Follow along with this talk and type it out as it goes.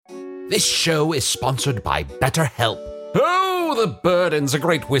This show is sponsored by BetterHelp. Oh, the burdens a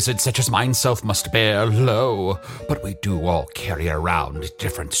great wizard such as myself must bear, lo. But we do all carry around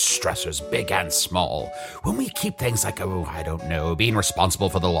different stressors, big and small. When we keep things like, being responsible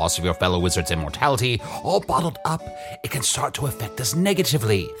for the loss of your fellow wizard's immortality, all bottled up, it can start to affect us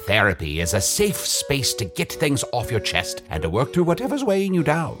negatively. Therapy is a safe space to get things off your chest and to work through whatever's weighing you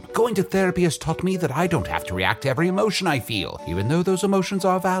down. Going to therapy has taught me that I don't have to react to every emotion I feel, even though those emotions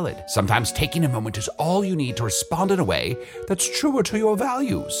are valid. Sometimes taking a moment is all you need to respond in a way that's truer to your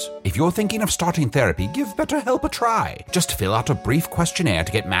values. If you're thinking of starting therapy, give BetterHelp a try. Just fill out a brief questionnaire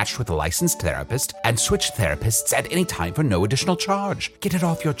to get matched with a licensed therapist and switch therapists at any time for no additional charge. Get it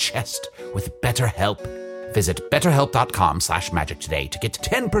off your chest with BetterHelp. Visit betterhelp.com/magic today to get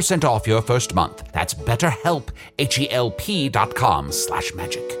 10% off your first month. That's BetterHelp,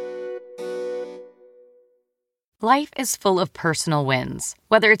 HELP.com/magic. Life is full of personal wins.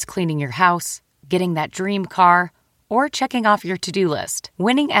 Whether it's cleaning your house, getting that dream car, or checking off your to-do list,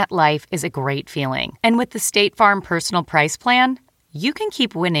 winning at life is a great feeling. And with the State Farm Personal Price Plan, you can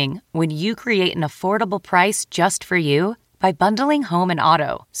keep winning when you create an affordable price just for you by bundling home and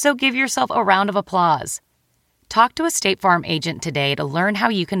auto. So give yourself a round of applause. Talk to a State Farm agent today to learn how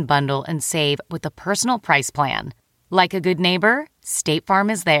you can bundle and save with the Personal Price Plan. Like a good neighbor, State Farm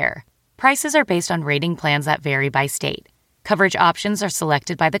is there. Prices are based on rating plans that vary by state. Coverage options are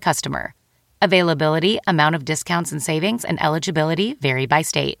selected by the customer. Availability, amount of discounts and savings, and eligibility vary by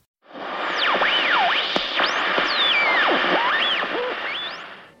state.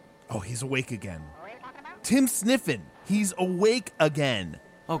 Oh, he's awake again. Tim Sniffin, he's awake again.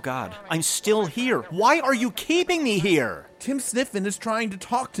 Oh, God, I'm still here. Why are you keeping me here? Tim Sniffin is trying to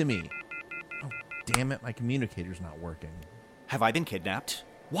talk to me. Oh, damn it, my communicator's not working. Have I been kidnapped?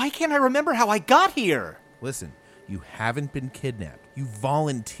 Why can't I remember how I got here? Listen, you haven't been kidnapped. You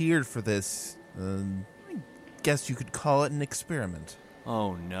volunteered for this, I guess you could call it an experiment.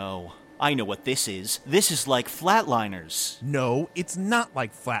 Oh, no. I know what this is. This is like Flatliners. No, it's not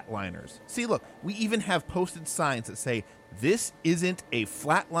like Flatliners. See, look, we even have posted signs that say, this isn't a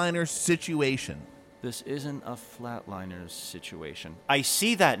Flatliners situation. This isn't a Flatliners situation. I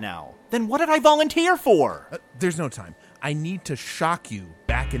see that now. Then what did I volunteer for? There's no time. I need to shock you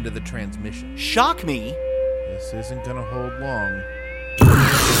back into the transmission. Shock me? This isn't gonna hold long.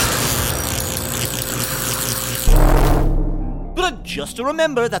 But just to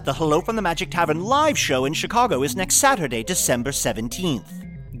remember that the Hello from the Magic Tavern live show in Chicago is next Saturday, December 17th.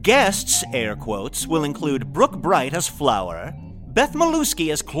 Guests, air quotes, will include Brooke Bright as Flower, Beth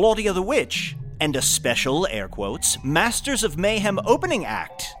Malusky as Claudia the Witch, and a special, air quotes, Masters of Mayhem opening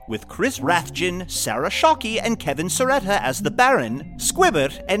act with Chris Rathjen, Sarah Shockey, and Kevin Soretta as the Baron,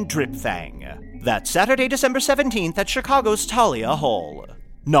 Squibbert, and Dripfang. That's Saturday, December 17th at Chicago's Talia Hall.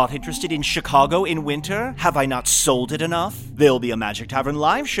 Not interested in Chicago in winter? Have I not sold it enough? There'll be a Magic Tavern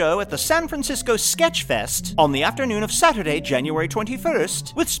live show at the San Francisco Sketch Fest on the afternoon of Saturday, January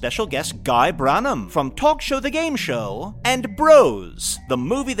 21st, with special guest Guy Branum from Talk Show the Game Show, and Bros, the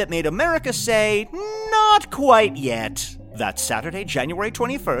movie that made America say, not quite yet. That's Saturday, January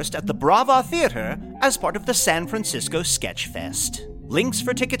 21st at the Brava Theater as part of the San Francisco Sketch Fest. Links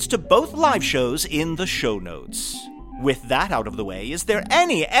for tickets to both live shows in the show notes. With that out of the way, is there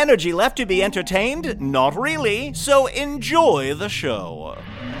any energy left to be entertained? Not really, so enjoy the show.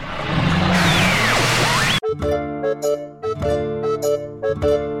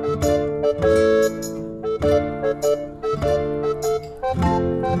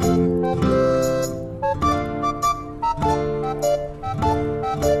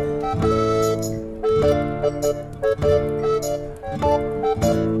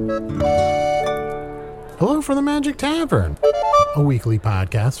 Hello from the Magic Tavern, a weekly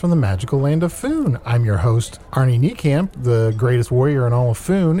podcast from the magical land of Foon. I'm your host, Arnie Niekamp, the greatest warrior in all of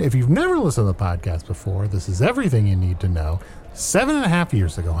Foon. If you've never listened to the podcast before, this is everything you need to know. 7.5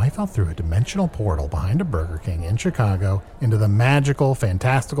 years ago, I fell through a dimensional portal behind a Burger King in Chicago into the magical,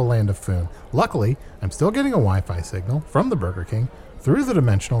 fantastical land of Foon. Luckily, I'm still getting a Wi-Fi signal from the Burger King through the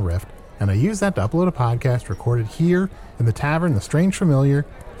dimensional rift, and I use that to upload a podcast recorded here in the tavern, The Strange Familiar,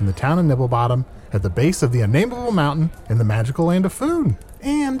 in the town of Nibblebottom, at the base of the unnameable mountain in the magical land of Foon.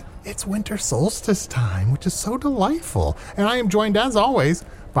 And it's winter solstice time, which is so delightful. And I am joined, as always,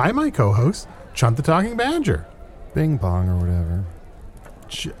 by my co-host, Chunt the Talking Badger. Bing bong or whatever.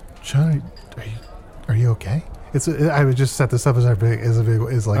 Chunt, are you okay? I would just set this up this is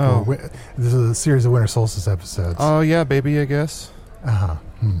a series of winter solstice episodes. Oh yeah, baby, I guess. Are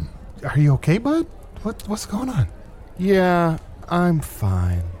you okay, bud? What's going on? Yeah, I'm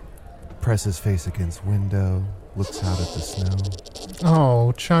fine. Press his face against window, looks out at the snow.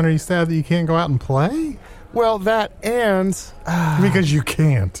 Oh, Chun, are you sad that you can't go out and play? Well, that and... Because you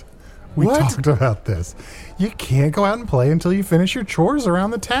can't. We What? talked about this. You can't go out and play until you finish your chores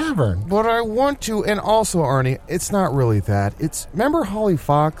around the tavern. But I want to, and also, Arnie, it's not really that. It's, remember Holly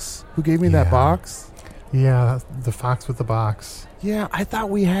Fox, who gave me that Yeah. box? Yeah, the fox with the box. Yeah, I thought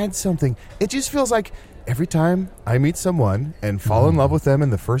we had something. It just feels like every time I meet someone and fall in love with them in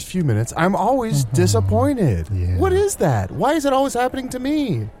the first few minutes, I'm always disappointed. Yeah. What is that? Why is it always happening to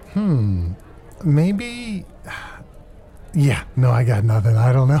me? Maybe... Yeah, no, I got nothing.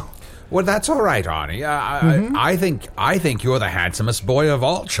 I don't know. Well, that's all right, Arnie. I think you're the handsomest boy of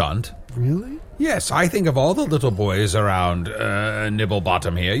all, Chunt. Really? Yes, I think of all the little boys around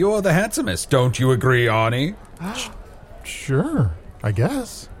Nibblebottom here, you're the handsomest. Don't you agree, Arnie? Sure, I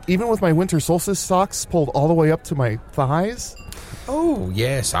guess. Even with my winter solstice socks pulled all the way up to my thighs? Oh,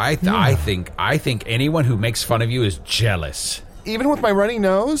 yes. I think anyone who makes fun of you is jealous. Even with my runny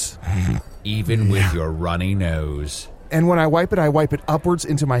nose? Even with your runny nose. And when I wipe it upwards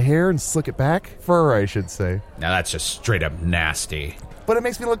into my hair and slick it back. Fur, I should say. Now that's just straight up nasty. But it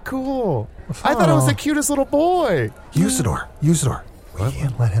makes me look cool. I thought I was the cutest little boy. Usador. We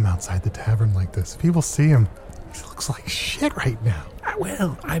can't let him outside the tavern like this. People see him. He looks like shit right now.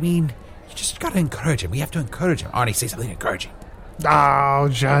 Well, I mean, you just gotta encourage him. We have to encourage him. Arnie, say something encouraging. Oh,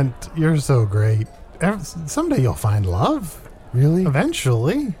 Junt, you're so great. Someday you'll find love. Really?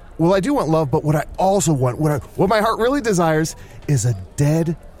 Eventually. Well, I do want love, but what I also want, what my heart really desires, is a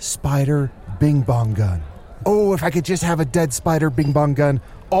dead spider bing bong gun. Oh, if I could just have a dead spider bing bong gun,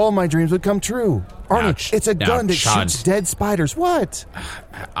 all my dreams would come true. Arnie, it's a gun that shoots dead spiders. What?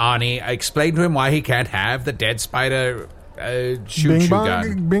 Arnie, explain to him why he can't have the dead spider shoot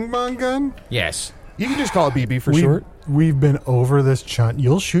gun. Bing bong gun? Yes. You can just call it BB for short. We've been over this, Chunt.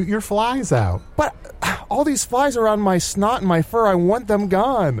 You'll shoot your flies out. But all these flies around my snot and my fur, I want them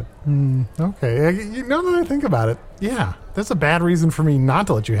gone. Okay. Now that I think about it, yeah, that's a bad reason for me not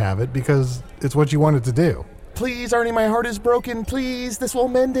to let you have it because it's what you wanted to do. Please, Arnie, my heart is broken. Please, this will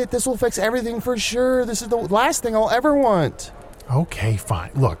mend it. This will fix everything for sure. This is the last thing I'll ever want. Okay,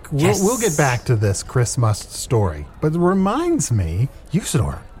 fine. Look, we'll get back to this Christmas story. But it reminds me,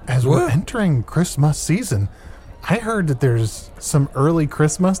 Usador, as we're entering Christmas season, I heard that there's some early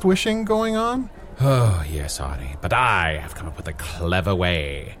Christmas wishing going on. Oh, yes, Arnie. But I have come up with a clever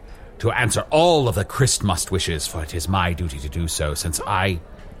way to answer all of the Christmas wishes, for it is my duty to do so, since I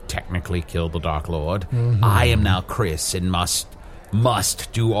technically killed the Dark Lord. I am now Chris and must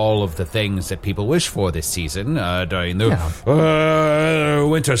do all of the things that people wish for this season during the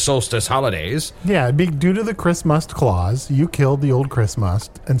winter solstice holidays. Yeah, due to the Christmas clause, you killed the old Christmas,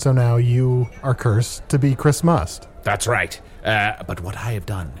 and so now you are cursed to be Christmas. That's right. But what I have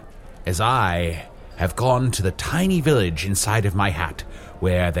done is I have gone to the tiny village inside of my hat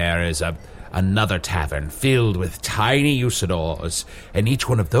where there is another tavern filled with tiny usadors, and each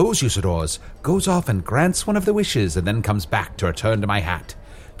one of those usadors goes off and grants one of the wishes and then comes back to return to my hat.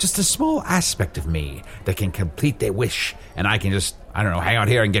 Just a small aspect of me that can complete their wish, and I can just, hang out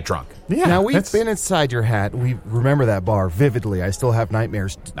here and get drunk. Yeah, now, we've been inside your hat. We remember that bar vividly. I still have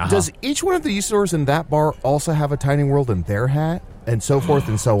nightmares. Does each one of the usadors in that bar also have a tiny world in their hat? And so forth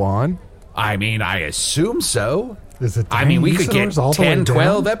and so on? I mean, I assume so. Is it we could get all 10,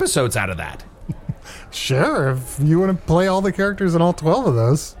 12 episodes out of that. Sure, if you want to play all the characters in all 12 of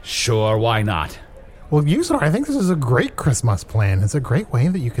those. Sure, why not? Well, Usador, I think this is a great Christmas plan. It's a great way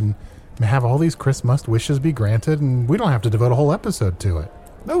that you can have all these Christmas wishes be granted, and we don't have to devote a whole episode to it.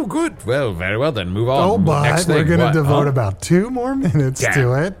 Oh, good. Well, very well then. Move on. Oh, but Next we're thing. going to devote about 2 more minutes Damn.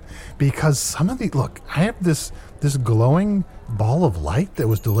 to it, because some of the... Look, I have this glowing ball of light that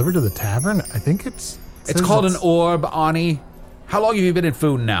was delivered to the tavern. I think it's called an orb, Arnie. How long have you been in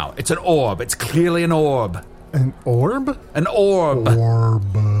Foon now? It's an orb. It's clearly an orb. An orb? An orb.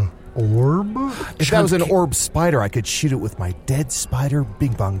 Orb? If that was an orb spider, I could shoot it with my dead spider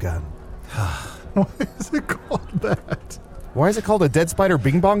bing bong gun. Why is it called that? Why is it called a dead spider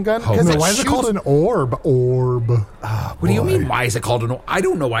bing bong gun? Why is it called an orb? Orb. What do you mean, why is it called an orb? I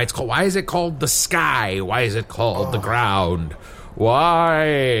don't know why it's called. Why is it called the sky? Why is it called the ground? Why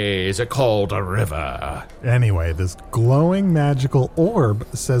is it called a river? Anyway, this glowing magical orb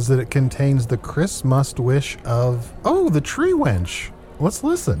says that it contains the Christmas wish of, the tree wench. Let's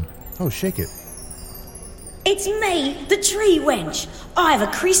listen. Oh, shake it. It's me, the tree wench. I have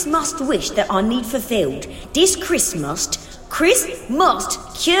a Christmas wish that I need fulfilled. This Christmas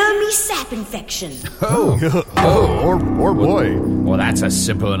must cure me sap infection. Or boy. Well, that's a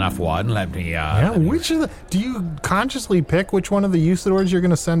simple enough one. Let me, which of the... Do you consciously pick which one of the usadors you're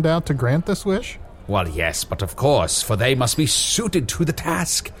going to send out to grant this wish? Well, yes, but of course, for they must be suited to the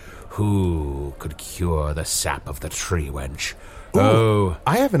task. Who could cure the sap of the tree wench? Ooh,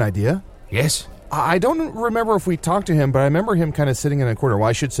 I have an idea. Yes? I don't remember if we talked to him, but I remember him kind of sitting in a corner. Well,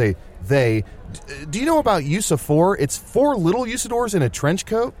 I should say they. Do you know about Usaphor? It's 4 little Usadors in a trench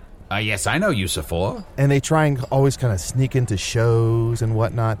coat. Yes, I know Usaphor. And they try and always kind of sneak into shows and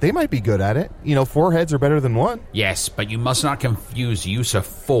whatnot. They might be good at it. 4 heads are better than 1. Yes, but you must not confuse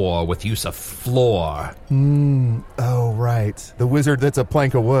Usaphor with Usaflor. Oh, right. The wizard that's a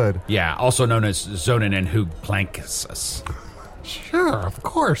plank of wood. Yeah, also known as Zonin and Hug Plancus. Sure, of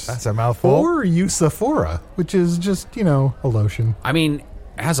course. That's a mouthful. Or Eusophora, which is just, a lotion. I mean,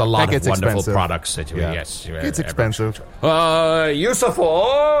 it has a lot of wonderful expensive. Products to it. Yeah. Yes. It's expensive.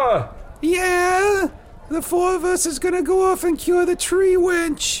 Usaphor! Yeah, the 4 of us is gonna go off and cure the tree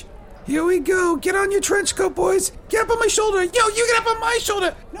wench. Here we go. Get on your trench coat, boys. Get up on my shoulder. Yo, you get up on my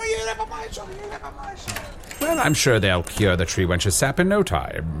shoulder. No, you get up on my shoulder. You get up on my shoulder. Well, I'm sure they'll cure the tree wench's sap in no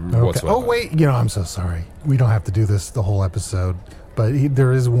time. Okay. Whatsoever. Oh, wait. I'm so sorry. We don't have to do this the whole episode, but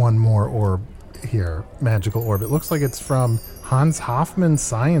there is one more orb here, magical orb. It looks like it's from Hans Hoffman,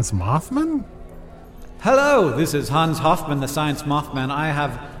 Science Mothman? Hello, this is Hans Hoffman, the Science Mothman. I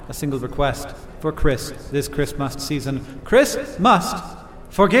have a single request for Chris this Christmas season. Chris must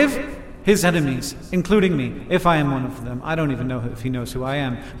forgive his enemies, including me, if I am one of them. I don't even know if he knows who I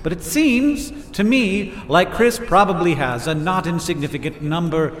am. But it seems to me like Chris probably has a not insignificant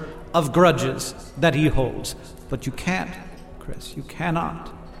number of grudges that he holds. But you can't, Chris, you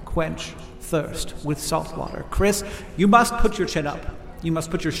cannot quench thirst with salt water. Chris, you must put your chin up. You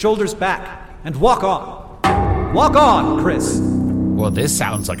must put your shoulders back and walk on. Walk on, Chris. Well, this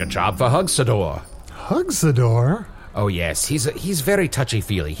sounds like a job for Hugsador. Hugsador? Oh, yes, he's very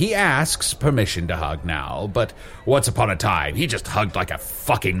touchy-feely. He asks permission to hug now, but once upon a time, he just hugged like a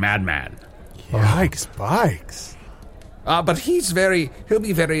fucking madman. Yikes, bikes. But he'll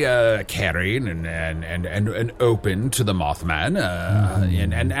be very caring and open to the Mothman,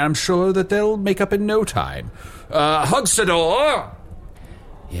 and I'm sure that they'll make up in no time. Hugsador!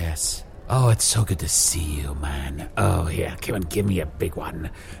 Yes. Oh, it's so good to see you, man. Oh, yeah, come on, give me a big one.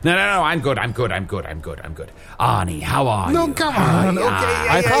 No, I'm good. Arnie, how are you? No, come on. Okay,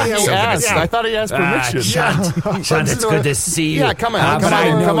 I thought he asked permission. Shunt, it's good to see you. Yeah, come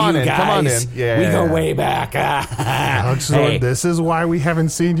on in. Yeah. We go way back. Hugsador, this is why we haven't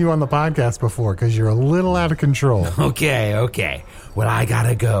seen you on the podcast before, because you're a little out of control. Okay. Well, I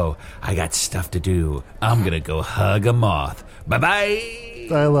gotta go. I got stuff to do. I'm gonna go hug a moth. Bye-bye.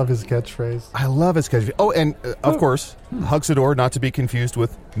 I love his catchphrase. I love his catchphrase. Oh, and of course, Hugsador, not to be confused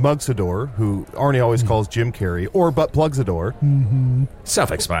with Mugsador, who Arnie always calls Jim Carrey, or Butt Plugsador. Mm-hmm.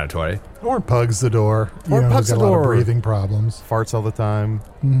 Self-explanatory. Or Pugsador. Or Pugsador. He's got a lot of breathing problems. Farts all the time.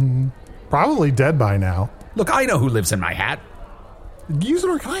 Mm-hmm. Probably dead by now. Look, I know who lives in my hat.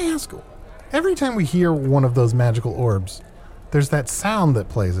 Usador, can I ask, every time we hear one of those magical orbs, there's that sound that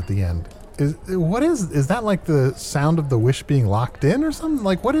plays at the end. Is that like the sound of the wish being locked in or something?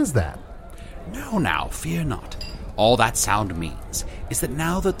 Like, what is that? No, now, fear not. All that sound means is that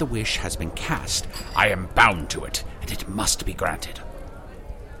now that the wish has been cast, I am bound to it, and it must be granted.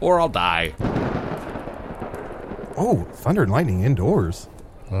 Or I'll die. Oh, thunder and lightning indoors.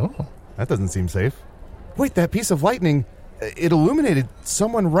 Oh. That doesn't seem safe. Wait, that piece of lightning, it illuminated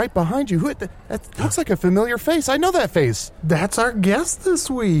someone right behind you. That looks like a familiar face. I know that face. That's our guest this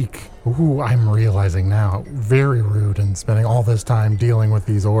week. Ooh, I'm realizing now, very rude and spending all this time dealing with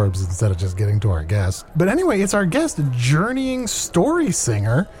these orbs instead of just getting to our guest. But anyway, it's our guest, journeying story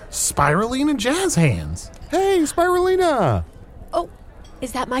singer, Spirulina Jazzhands. Hey, Spirulina. Oh,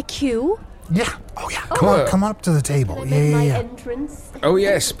 is that my cue? Yeah. Oh, yeah. Come on up to the table. Can I make my entrance? Oh,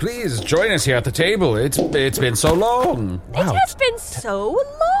 yes, please, join us here at the table. It's been so long. Wow. It has been so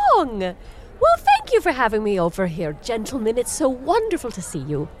long. Well, thank you for having me over here, gentlemen. It's so wonderful to see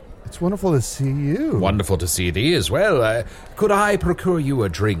you. It's wonderful to see you. Wonderful to see thee as well. Could I procure you a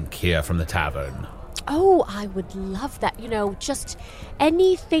drink here from the tavern? Oh, I would love that. Just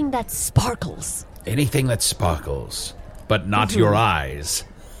anything that sparkles. Anything that sparkles, but not your eyes.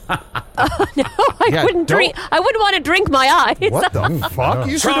 No, I wouldn't drink. I wouldn't want to drink my eyes. What the fuck?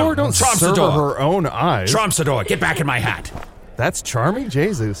 Usador, don't serve her own eyes. Tromsador, get back in my hat. That's charming,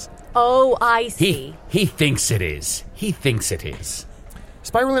 Jesus. Oh, I see. He thinks it is.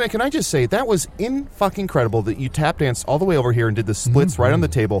 Spirulina, can I just say, that was fucking incredible that you tap danced all the way over here and did the splits right on the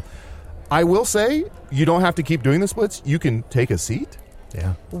table. I will say, you don't have to keep doing the splits. You can take a seat.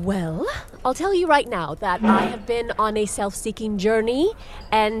 Yeah. Well, I'll tell you right now that I have been on a self-seeking journey,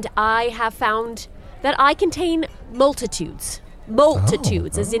 and I have found that I contain multitudes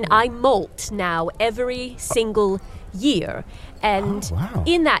Multitudes, as in I molt now every single year. And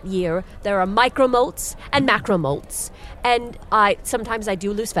in that year, there are micromolts and macromolts. And sometimes I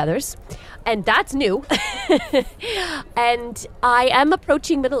do lose feathers, and that's new. And I am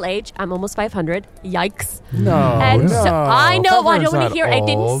approaching middle age. I'm almost 500. Yikes. No, and so I know I don't want to hear. Old. I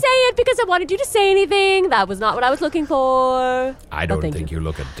didn't say it because I wanted you to say anything. That was not what I was looking for. I don't think you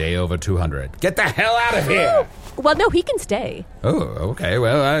look a day over 200. Get the hell out of here! Well, no, he can stay. Oh, okay.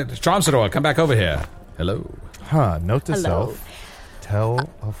 Well, Charmsador, come back over here. Hello. Note to Hello. self. Tell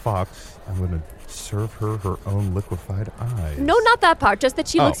a fox I'm going to serve her own liquefied eyes. No, not that part. Just that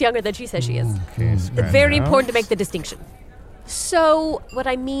she looks younger than she says she is. Okay, Very important to make the distinction. So, what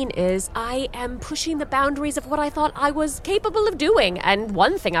I mean is, I am pushing the boundaries of what I thought I was capable of doing. And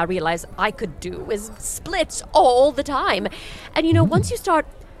one thing I realized I could do is splits all the time. And, once you start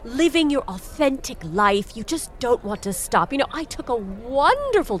living your authentic life, you just don't want to stop. I took a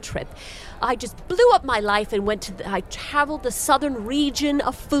wonderful trip. I just blew up my life and I traveled the southern region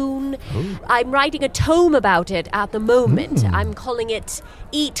of Foon. Ooh. I'm writing a tome about it at the moment. I'm calling it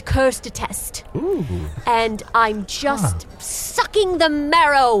Eat, Curse, Detest. Ooh. And I'm just sucking the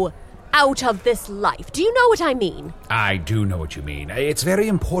marrow out of this life. Do you know what I mean? I do know what you mean. It's very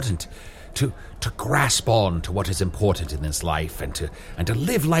important to grasp on to what is important in this life and to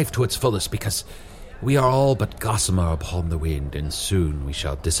live life to its fullest, because we are all but gossamer upon the wind, and soon we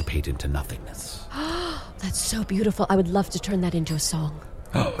shall dissipate into nothingness. That's so beautiful. I would love to turn that into a song.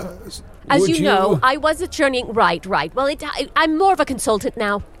 As you know, I was a journeying... Right. Well, I'm more of a consultant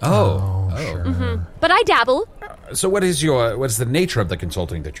now. Oh. Sure. Mm-hmm. But I dabble. So what is the nature of the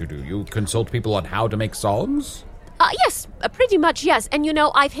consulting that you do? You consult people on how to make songs? Yes, pretty much, yes. And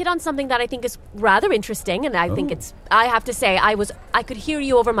I've hit on something that I think is rather interesting, and I think I have to say, I could hear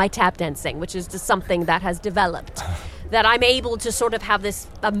you over my tap dancing, which is just something that has developed. That I'm able to sort of have this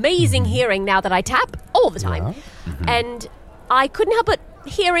amazing hearing now that I tap all the time. Yeah. Mm-hmm. And I couldn't help but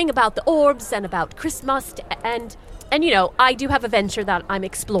hearing about the orbs and about Christmas, and I do have a venture that I'm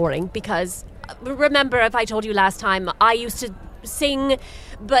exploring, because remember, if I told you last time, I used to sing,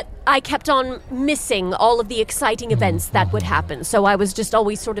 but I kept on missing all of the exciting events that would happen. So I was just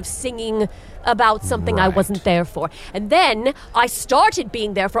always sort of singing about something I wasn't there for. And then I started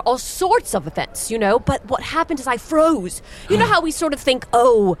being there for all sorts of events, but what happened is I froze. You know how we sort of think,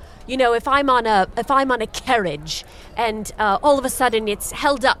 if I'm on a carriage and all of a sudden it's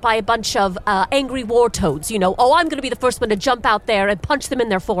held up by a bunch of angry war toads, I'm going to be the first one to jump out there and punch them in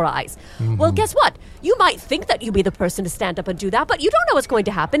their four eyes. Mm-hmm. Well, guess what? You might think that you'll be the person to stand up and do that, but you don't know what's going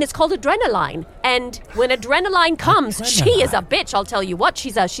to happen. It's called adrenaline. And when adrenaline comes, she is a bitch, I'll tell you what.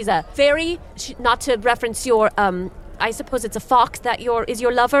 She's a very, not to reference your, I suppose it's a fox that is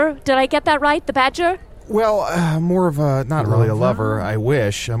your lover. Did I get that right? The badger? Well, more of a, not really a lover, I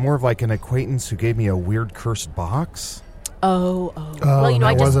wish. More of like an acquaintance who gave me a weird cursed box. Oh. Well,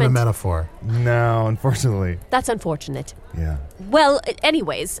 I just wasn't a metaphor. No, unfortunately. That's unfortunate. Yeah. Well,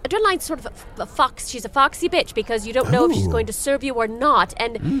 anyways, Adrenaline's sort of a fox. She's a foxy bitch because you don't know if she's going to serve you or not.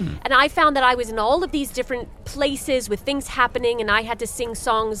 And I found that I was in all of these different places with things happening, and I had to sing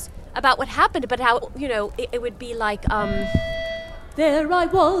songs about what happened, but how, it would be like, there I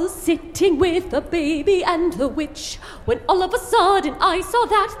was, sitting with the baby and the witch, when all of a sudden I saw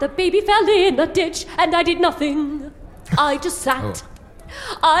that the baby fell in a ditch, and I did nothing. I just sat.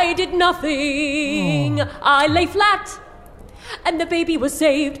 I did nothing. I lay flat. And the baby was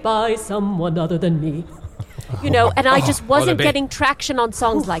saved by someone other than me. And I just wasn't getting traction on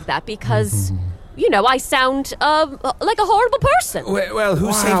songs like that because... I sound like a horrible person. Well,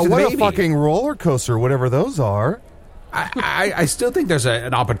 who saved the baby? What a fucking roller coaster, whatever those are. I still think there's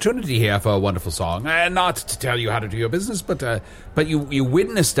an opportunity here for a wonderful song. Not to tell you how to do your business, but you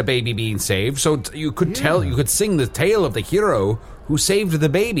witnessed a baby being saved, so you could you could sing the tale of the hero who saved the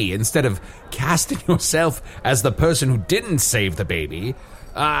baby instead of casting yourself as the person who didn't save the baby.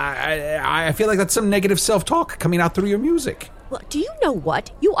 I feel like that's some negative self-talk coming out through your music. Well, do you know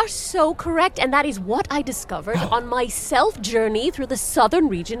what? You are so correct, and that is what I discovered on my self-journey through the southern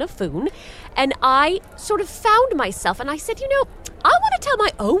region of Foon. And I sort of found myself, and I said, I want to tell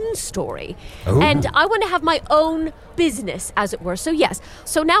my own story. Oh. And I want to have my own business, as it were. So, yes.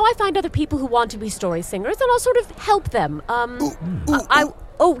 So now I find other people who want to be story singers, and I'll sort of help them.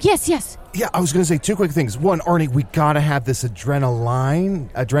 Oh, yes. Yeah, I was going to say two quick things. One, Arnie, we got to have this Adrenalina.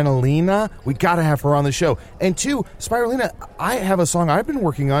 We got to have her on the show. And two, Spirulina, I have a song I've been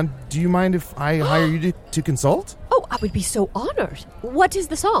working on. Do you mind if I hire you to consult? Oh, I would be so honored. What is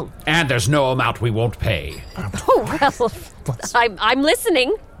the song? And there's no amount we won't pay. Oh, well, I'm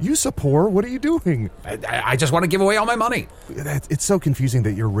listening. Yusupor, what are you doing? I just want to give away all my money. It's so confusing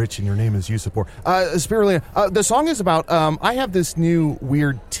that you're rich and your name is Yusupor. Spirulina, the song is about, I have this new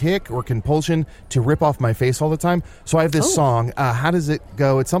weird tick or compulsion to rip off my face all the time. So I have this song. How does it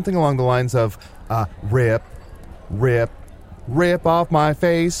go? It's something along the lines of, rip off my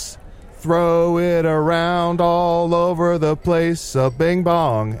face. Throw it around all over the place, a bing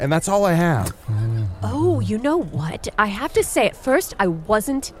bong. And that's all I have. Oh, you know what? I have to say, at first, I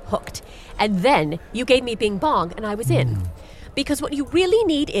wasn't hooked. And then you gave me bing bong, and I was in. Because what you really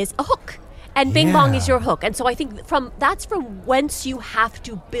need is a hook. And bing bong is your hook. And so I think that's from whence you have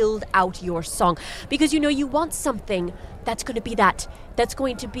to build out your song. Because, you want something that's going to be that's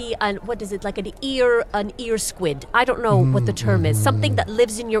going to be like an ear squid. I don't know what the term is. Something that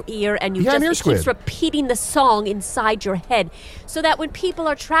lives in your ear and it keeps repeating the song inside your head. So that when people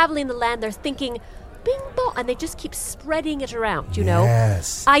are traveling the land, they're thinking, bing bong, and they just keep spreading it around, know?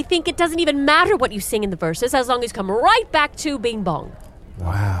 Yes. I think it doesn't even matter what you sing in the verses as long as you come right back to bing bong.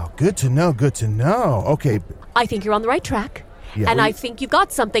 Wow, good to know. Okay. I think you're on the right track. Yeah, and I think you've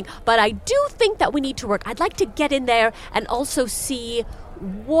got something, but I do think that we need to work. I'd like to get in there and also see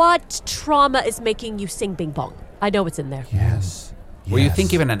what trauma is making you sing bing bong. I know it's in there. Yes. Were you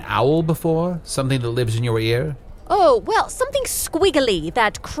thinking of an owl before? Something that lives in your ear? Oh, well, something squiggly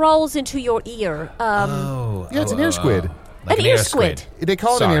that crawls into your ear. Yeah, it's an ear squid. Like an ear squid. They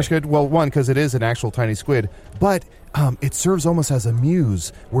call it an ear squid. Well, one, because it is an actual tiny squid, but it serves almost as a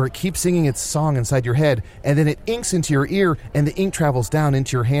muse where it keeps singing its song inside your head, and then it inks into your ear, and the ink travels down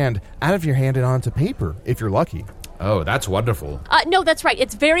into your hand, out of your hand and onto paper, if you're lucky. Oh, that's wonderful. No, that's right.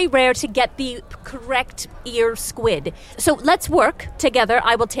 It's very rare to get the correct ear squid. So let's work together.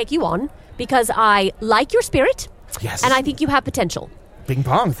 I will take you on because I like your spirit. Yes. And I think you have potential. Bing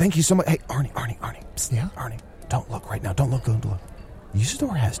bong, thank you so much. Hey, Arnie. Psst, Yeah? Arnie, don't look right now. Don't look.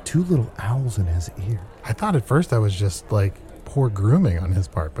 Usador has 2 little owls in his ear. I thought at first that was just like poor grooming on his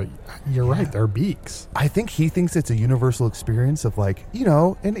part, but you're right, they're beaks. I think he thinks it's a universal experience of an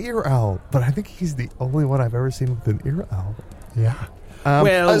ear owl, but I think he's the only one I've ever seen with an ear owl. Yeah.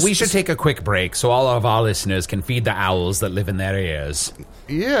 We should take a quick break so all of our listeners can feed the owls that live in their ears.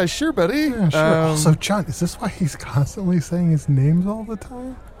 Yeah, sure, buddy. Yeah, sure. Also, John, is this why he's constantly saying his names all the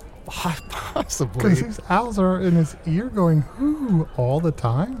time? Possibly. Because these owls are in his ear going, who, all the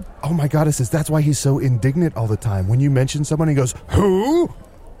time? Oh my goddesses, that's why he's so indignant all the time. When you mention someone, he goes, who?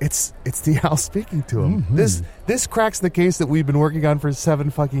 It's the owl speaking to him. Mm-hmm. This cracks the case that we've been working on for 7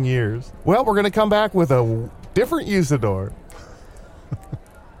 fucking years. Well, we're going to come back with a different Usador.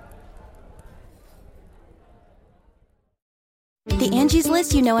 The Angie's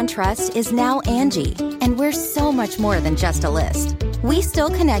List you know and trust is now Angie, and we're so much more than just a list. We still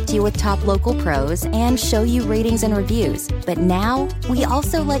connect you with top local pros and show you ratings and reviews, but now we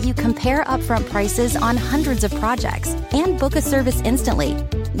also let you compare upfront prices on hundreds of projects and book a service instantly.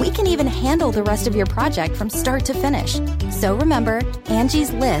 We can even handle the rest of your project from start to finish. So remember,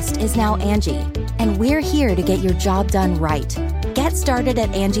 Angie's List is now Angie, and we're here to get your job done right. Get started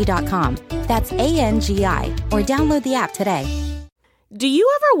at Angie.com. That's ANGI, or download the app today. Do you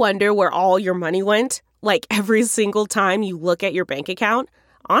ever wonder where all your money went? Like every single time you look at your bank account?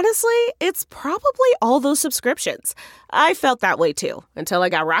 Honestly, it's probably all those subscriptions. I felt that way too, until I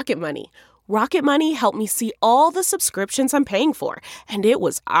got Rocket Money. Rocket Money helped me see all the subscriptions I'm paying for, and it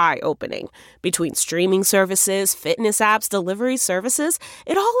was eye-opening. Between streaming services, fitness apps, delivery services,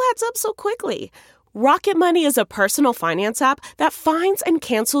 it all adds up so quickly. Rocket Money is a personal finance app that finds and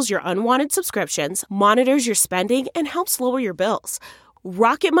cancels your unwanted subscriptions, monitors your spending, and helps lower your bills.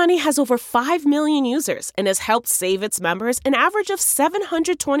 Rocket Money has over 5 million users and has helped save its members an average of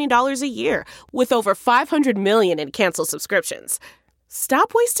 $720 a year, with over 500 million in canceled subscriptions.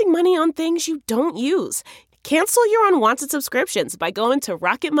 Stop wasting money on things you don't use. Cancel your unwanted subscriptions by going to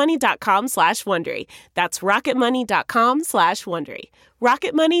rocketmoney.com/Wondery. That's rocketmoney.com/Wondery.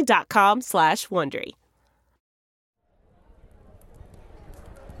 rocketmoney.com/Wondery.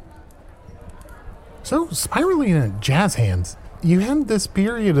 So, Spirulina, Jazzhands, you had this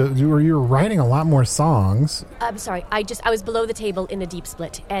period where you were writing a lot more songs. I'm sorry, I was below the table in a deep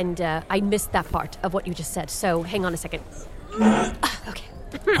split, and I missed that part of what you just said, so hang on a second. Okay.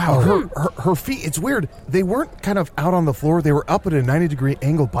 Wow, her feet, it's weird. They weren't kind of out on the floor. They were up at a 90-degree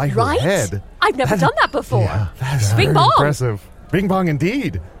angle by her head. I've never done that before. Yeah, that's Bing very bong. impressive. Bing bong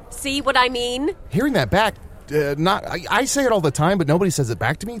indeed. See what I mean? Hearing that back, I say it all the time, but nobody says it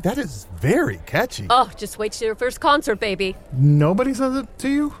back to me. That is very catchy. Oh, just wait till your first concert, baby. Nobody says it to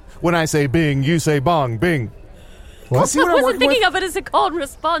you? When I say bing, you say bong, bing. What? See what I I'm wasn't working thinking with? of it as a call and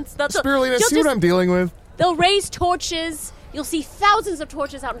response. Spirulina, see what I'm dealing with? They'll raise torches. You'll see thousands of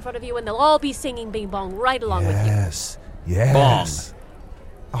torches out in front of you, and they'll all be singing Bing Bong right along with you. Yes. Bong.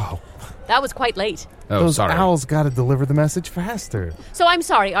 Oh. That was quite late. Oh, Those sorry. owls got to deliver the message faster. So I'm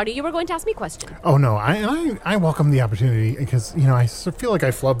sorry, Artie, you were going to ask me a question. Oh, no, I welcome the opportunity because, I feel like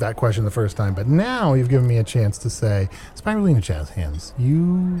I flubbed that question the first time, but now you've given me a chance to say, Spirulina Jazzhands,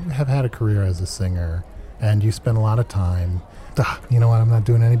 you have had a career as a singer, and you spent a lot of time. You know what? I'm not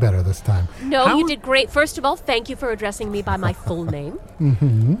doing any better this time. No, you did great. First of all, thank you for addressing me by my full name.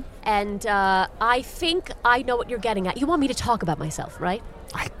 Mm-hmm. And I think I know what you're getting at. You want me to talk about myself, right?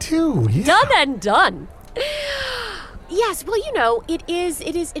 I do, yeah. Done and done. Yes, well, it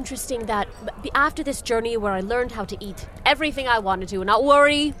is interesting that after this journey where I learned how to eat everything I wanted to, and not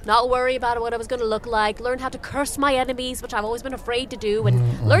worry about what I was going to look like, learned how to curse my enemies, which I've always been afraid to do,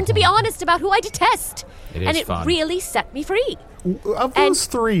 and learned to be honest about who I detest. It fun. Really set me free. Of those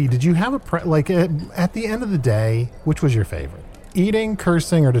three, did you have at the end of the day, which was your favorite? Eating,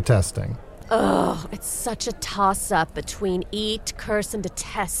 cursing, or detesting? Oh, it's such a toss-up between eat, curse, and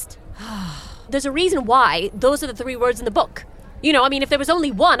detest. There's a reason why those are the 3 words in the book. If there was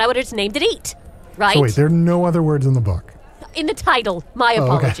only one, I would have just named it eat, right? So wait, there are no other words in the book? In the title. My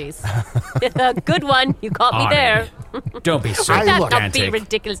apologies. Good one. You caught me there. Don't be so Not be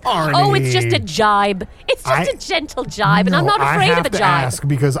ridiculous. Arnie. Oh, it's just a jibe. It's just a gentle jibe, and I'm not afraid of a jibe. I have to ask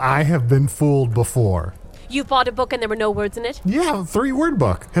because I have been fooled before. You bought a book and there were no words in it? Yeah, 3-word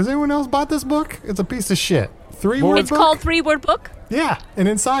book. Has anyone else bought this book? It's a piece of shit. 3-word book? It's called 3-word book? Yeah, and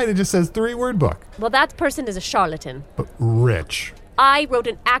inside it just says 3-word book. Well, that person is a charlatan. But rich. I wrote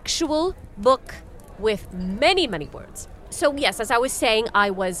an actual book with many, many words. So, yes, as I was saying, I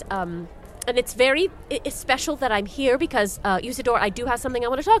was... and it's very special that I'm here because, Usador, I do have something I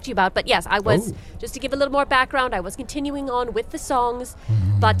want to talk to you about. But yes, I was, just to give a little more background, I was continuing on with the songs.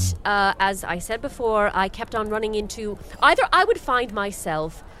 But as I said before, I kept on running into, either I would find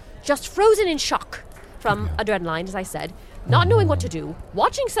myself just frozen in shock from adrenaline, as I said, not knowing what to do,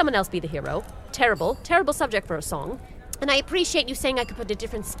 watching someone else be the hero. Terrible, terrible subject for a song. And I appreciate you saying I could put a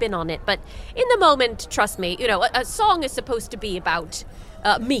different spin on it. But in the moment, trust me, a song is supposed to be about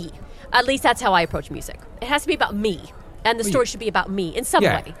me. At least that's how I approach music. It has to be about me. And the story should be about me in some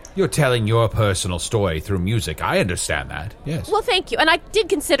way. You're telling your personal story through music. I understand that, yes. Well, thank you. And I did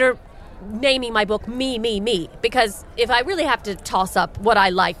consider naming my book Me, Me, Me. Because if I really have to toss up what I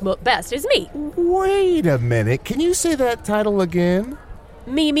like best, is me. Wait a minute. Can you say that title again?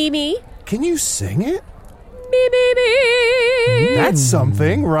 Me, Me, Me. Can you sing it? Me, Me, Me. That's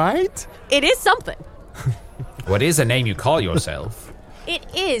something, right? It is something. What is a name you call yourself? It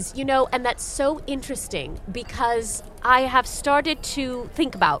is, and that's so interesting because I have started to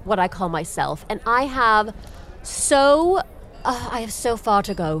think about what I call myself, and I have so far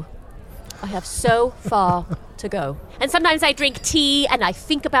to go. I have so far to go. And sometimes I drink tea and I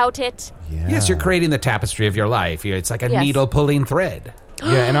think about it. Yeah. Yes, you're creating the tapestry of your life. It's like a needle pulling thread.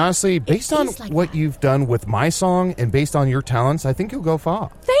 Yeah, and honestly, based on like what you've done with my song and based on your talents, I think you'll go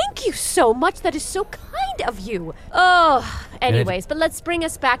far. Thank you so much. That is so kind of you. Oh, anyways, but let's bring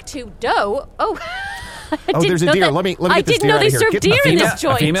us back to dough. Oh, there's a deer. Let me get this deer out of here. I didn't know they served deer in this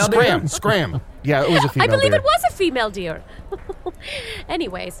joint. A female deer? Scram. Yeah, it was a female deer. I believe it was a female deer.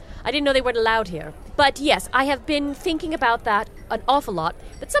 Anyways, I didn't know they weren't allowed here. But yes, I have been thinking about that an awful lot.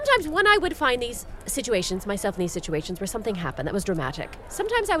 But sometimes when I would find myself in these situations where something happened that was dramatic,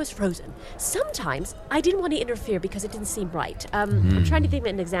 sometimes I was frozen. Sometimes I didn't want to interfere because it didn't seem right. I'm trying to think of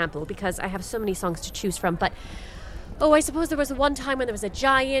an example because I have so many songs to choose from. But I suppose there was one time when there was a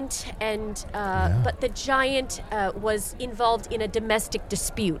giant, and but the giant was involved in a domestic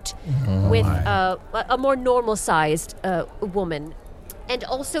dispute with a more normal-sized woman, and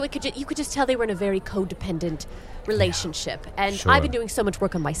also you could just tell they were in a very codependent relationship. And I've been doing so much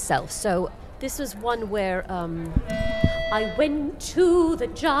work on myself, so this was one where I went to the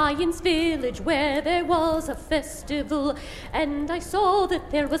giant's village where there was a festival, and I saw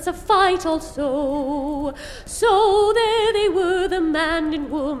that there was a fight also. So there they were, the man and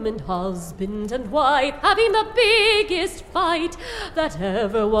woman, husband and wife, having the biggest fight that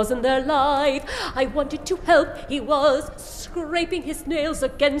ever was in their life. I wanted to help. He was scraping his nails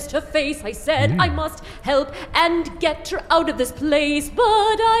against her face. I said, I must help and get her out of this place, but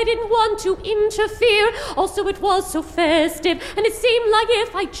I didn't want to interfere. Also, it was so festive, and it seemed like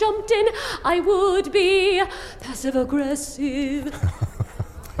if I jumped in, I would be passive-aggressive.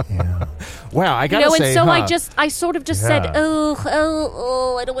 Yeah. Wow, I gotta say, and so I sort of just said,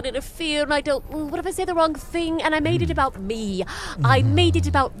 oh, I don't want to interfere, and I don't, what if I say the wrong thing? And I made it about me. I made it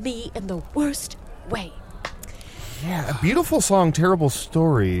about me in the worst way. Yeah, a beautiful song, terrible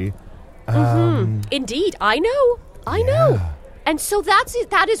story. Indeed, I know. And so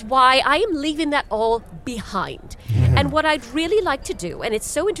that is why I am leaving that all behind. Yeah. And what I'd really like to do, and it's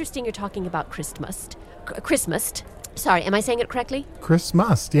so interesting you're talking about Christmas. Sorry, am I saying it correctly? Chris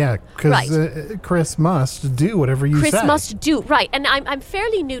must, yeah. Because Chris must do whatever you say. Chris must do, right. And I'm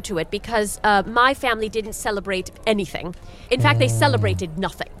fairly new to it because my family didn't celebrate anything. In fact, they celebrated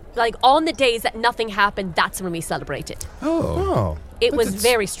nothing. Like, on the days that nothing happened, that's when we celebrated. Oh. It was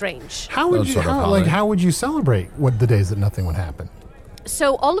very strange. How would you celebrate the days that nothing would happen?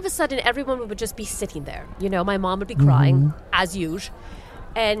 So all of a sudden, everyone would just be sitting there. You know, my mom would be crying, as usual.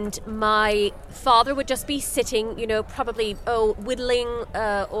 And my father would just be sitting, you know, probably, whittling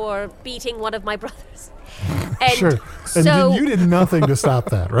or beating one of my brothers. And sure. And you did nothing to stop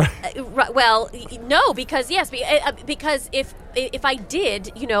that, right? Well, no, because if I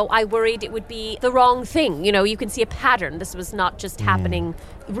did, you know, I worried it would be the wrong thing. You know, you can see a pattern. This was not just happening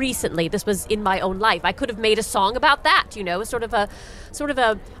recently. This was in my own life. I could have made a song about that, you know, sort of a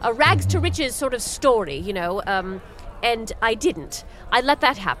rags to riches sort of story, you know, and I didn't. I let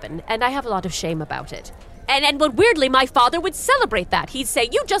that happen, and I have a lot of shame about it. And weirdly, my father would celebrate that. He'd say,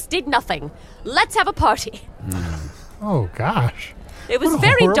 "You just did nothing. Let's have a party." Oh, gosh. It was what a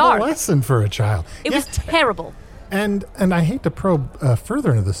very horrible dark. lesson for a child. It was terrible. And I hate to probe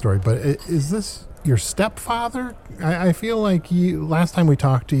further into the story, but is this your stepfather? I feel like last time we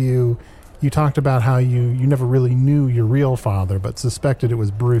talked to you, you talked about how you never really knew your real father, but suspected it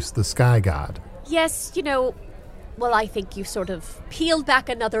was Bruce the Sky God. Yes, you know, well, I think you sort of peeled back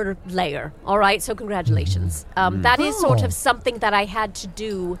another layer, all right? So congratulations. That is sort of something that I had to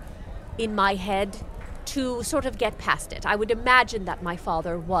do in my head to sort of get past it. I would imagine that my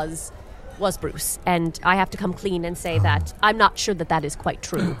father was Bruce, and I have to come clean and say that I'm not sure that is quite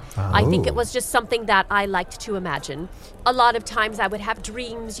true. I think it was just something that I liked to imagine. A lot of times I would have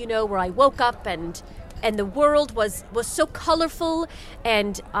dreams, you know, where I woke up and the world was so colorful,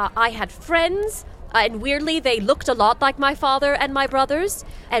 and I had friends. And weirdly, they looked a lot like my father and my brothers,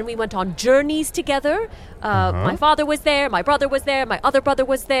 and we went on journeys together. My father was there, my brother was there, my other brother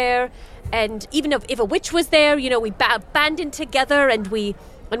was there, and even if a witch was there, you know, we banded together and we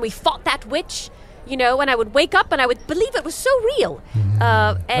fought that witch, you know. And I would wake up and I would believe it was so real.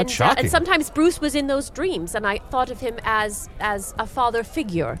 That's shocking. And sometimes Bruce was in those dreams, and I thought of him as a father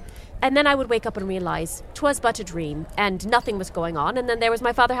figure. And then I would wake up and realize 'twas but a dream, and nothing was going on. And then there was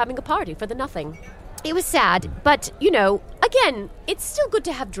my father having a party for the nothing. It was sad, but, you know, again, it's still good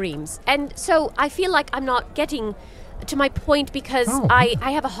to have dreams. And so I feel like I'm not getting to my point because I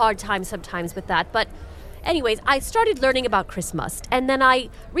have a hard time sometimes with that. But anyways, I started learning about Christmas, and then I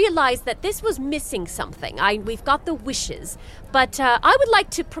realized that this was missing something. We've got the wishes, but I would like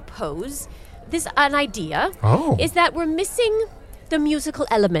to propose an idea. Is that we're missing the musical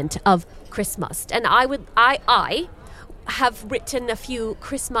element of Christmas. And I have written a few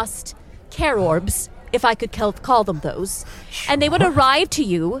Christmas care orbs, if I could call them those. Sure. And they would arrive to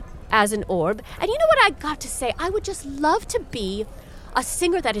you as an orb. And you know what I got to say? I would just love to be a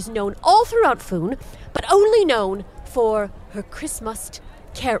singer that is known all throughout Foon, but only known for her Christmas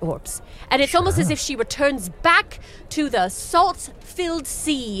care orbs. And it's almost as if she returns back to the salt-filled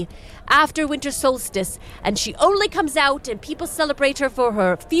sea after winter solstice, and she only comes out and people celebrate her for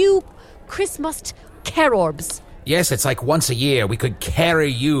her few Christmas care orbs. Yes, it's like once a year we could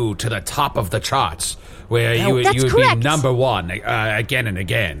carry you to the top of the charts, where you would be number one again and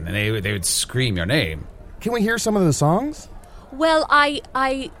again, and they would scream your name. Can we hear some of the songs? Well,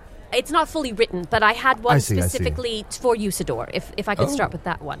 it's not fully written, but I had one specifically for Usador, if I could start with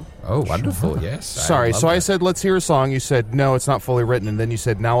that one. Oh, wonderful, yes. Sorry, I said, let's hear a song. You said, no, it's not fully written, and then you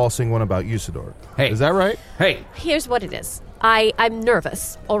said, now I'll sing one about Usador. Hey. Is that right? Hey. Here's what it is. I'm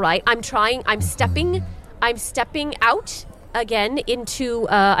nervous, all right? I'm stepping out again into,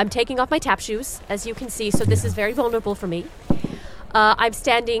 I'm taking off my tap shoes, as you can see, so this is very vulnerable for me. I'm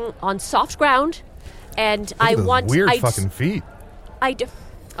standing on soft ground, and I want... weird fucking feet.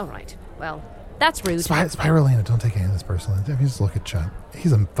 All right, well, that's rude. Spirulina, don't take any of this personally. Just look at Chuck.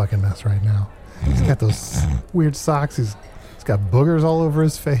 He's a fucking mess right now. He's got those weird socks. He's got boogers all over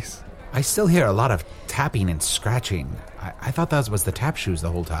his face. I still hear a lot of tapping and scratching. I thought that was the tap shoes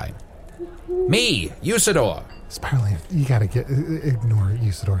the whole time. Me, Usador. Spirulina, you gotta ignore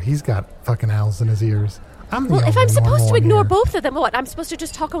Usador. He's got fucking owls in his ears. If I'm supposed to ignore both of them, what? I'm supposed to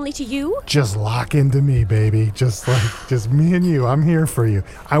just talk only to you? Just lock into me, baby. Just me and you. I'm here for you.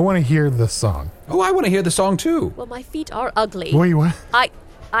 I want to hear the song. Oh, I want to hear the song too. Well, my feet are ugly. Wait, what?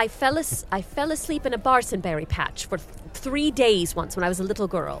 I fell asleep in a barsonberry patch for 3 days once when I was a little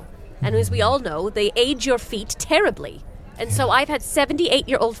girl. And as we all know, they age your feet terribly. And so I've had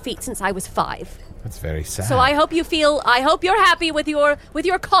 78-year-old feet since I was 5. That's very sad. So I hope you're happy with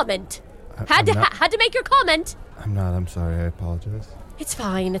your comment. Had to make your comment. I'm not. I'm sorry. I apologize. It's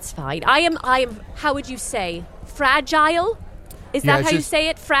fine. I am, how would you say, fragile? Is that how you say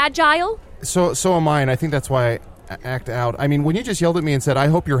it? Fragile? So am I, and I think that's why I act out. I mean, when you just yelled at me and said, I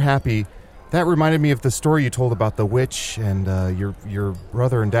hope you're happy, that reminded me of the story you told about the witch and your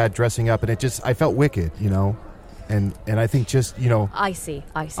brother and dad dressing up, and I felt wicked, you know? And I think just, you know... I see.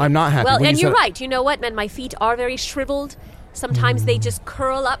 I'm not happy. Well, and you're right. You know what, man? My feet are very shriveled. Sometimes they just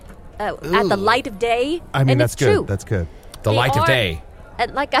curl up at the light of day. I mean, and that's it's good. True. That's good. The light of day.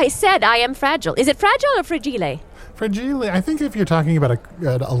 And like I said, I am fragile. Is it fragile or fragile? Fragile. I think if you're talking about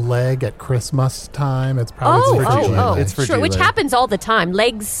a leg at Christmas time, it's probably fragile. It's fragile. Sure, which happens all the time.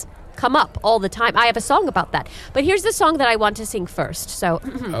 Legs come up all the time. I have a song about that. But here's the song that I want to sing first. So,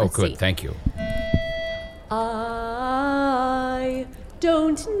 let's good. see. Thank you. I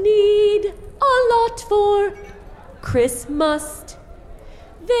don't need a lot for Christmas.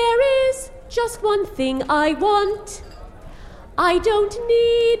 There is just one thing I want. I don't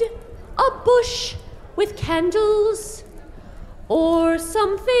need a bush with candles or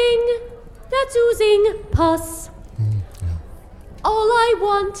something that's oozing pus. All I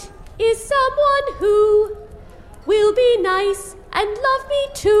want is someone who will be nice and love me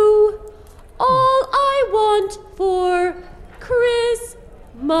too. All I want for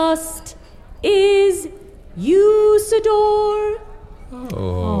Christmas is Usador.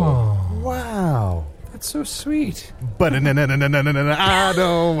 Oh. Wow. That's so sweet. But I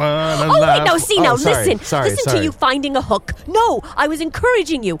don't want to wait, no, see, now listen. Sorry. Listen to you finding a hook. No, I was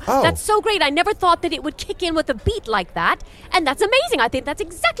encouraging you. Oh. That's so great. I never thought that it would kick in with a beat like that. And that's amazing. I think that's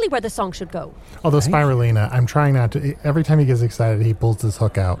exactly where the song should go. Although Spirulina, I'm trying not to... Every time he gets excited, he pulls this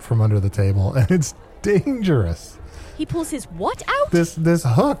hook out from under the table, and it's dangerous. He pulls his what out? This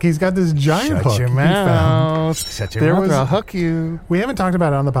hook. He's got this giant hook. Shut your mouth. Shut your mouth or I'll hook you. We haven't talked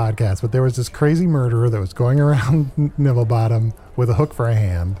about it on the podcast, but there was this crazy murderer that was going around Nibblebottom with a hook for a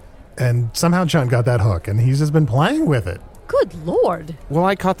hand, and somehow Chunt got that hook, and he's just been playing with it. Good Lord. Well,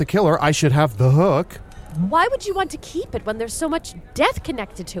 I caught the killer. I should have the hook. Why would you want to keep it when there's so much death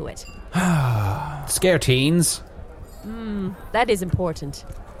connected to it? Scare teens. That is important.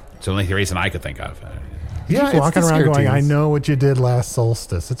 It's the only reason I could think of. He's walking around going, I know what you did last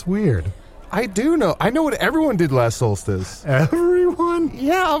solstice. It's weird. I do know. I know what everyone did last solstice. Everyone?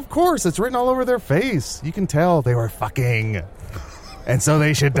 Yeah, of course. It's written all over their face. You can tell they were fucking. And so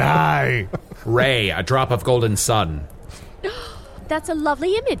they should die. Ray, a drop of golden sun. That's a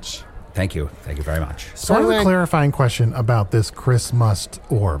lovely image. Thank you. Thank you very much. So I have a clarifying question about this Christmas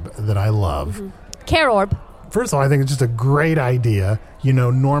orb that I love. Care orb. First of all, I think it's just a great idea. You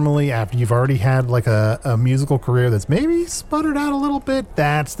know, normally after you've already had like a musical career that's maybe sputtered out a little bit,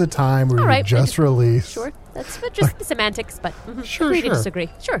 that's the time where you just release. Sure, that's just semantics, but sure. agree to disagree.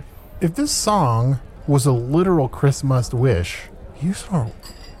 Sure. If this song was a literal Christmas wish,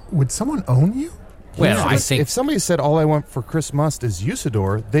 would someone own you? Well, I think if somebody said all I want for Christmas is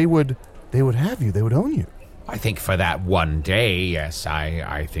Usador, they would have you. They would own you. I think for that one day, yes,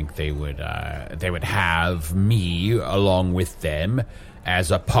 I think they would have me along with them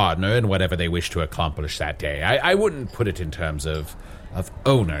as a partner in whatever they wish to accomplish that day. I wouldn't put it in terms of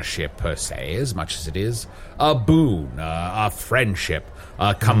ownership per se, as much as it is a boon, a friendship,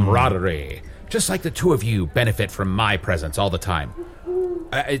 a camaraderie. Just like the two of you benefit from my presence all the time.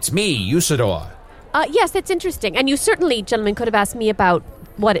 It's me, Usador. Yes, that's interesting. And you certainly, gentlemen, could have asked me about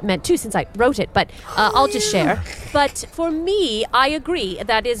what it meant too, since I wrote it, but I'll just share. But for me, I agree.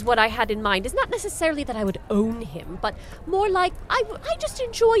 That is what I had in mind. It's not necessarily that I would own him, but more like I just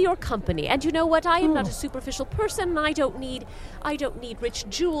enjoy your company. And you know what? I am not a superficial person. And I don't need rich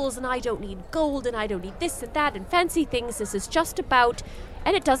jewels, and I don't need gold, and I don't need this and that and fancy things. This is just about,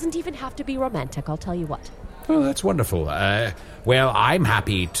 and it doesn't even have to be romantic. I'll tell you what. Oh, that's wonderful. Well, I'm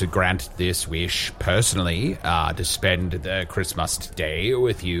happy to grant this wish personally, to spend the Christmas day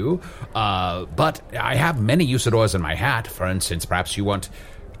with you. But I have many Usadors in my hat. For instance, perhaps you want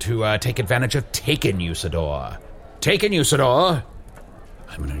to take advantage of Taken Usador. Taken Usador!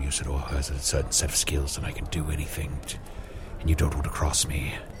 I'm an Usador who has a certain set of skills, and I can do anything. And you don't want to cross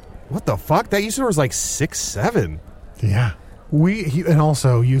me. What the fuck? That Usador is like 6'7". Yeah. And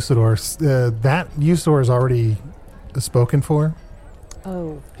also Usador, that Usador is already spoken for.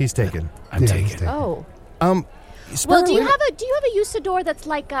 Oh, he's taken. I'm taken. Oh. Well, do you have a Usador that's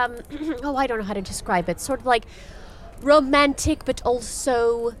like I don't know how to describe it. Sort of like romantic, but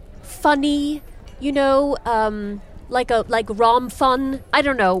also funny. You know, like rom fun. I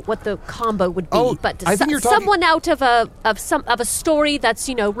don't know what the combo would be, but I think you're talking... someone out of a story that's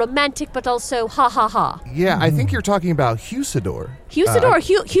romantic but also ha ha ha. Yeah, I think you're talking about Husador.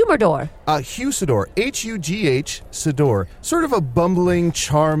 Humordor. Husador, Hughh Sador, sort of a bumbling,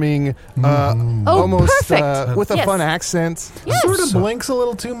 charming, almost perfect. with a fun accent. Yes. Sort of blinks a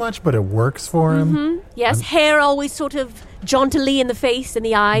little too much, but it works for him. Mm-hmm. Yes, hair always sort of jauntily in the face and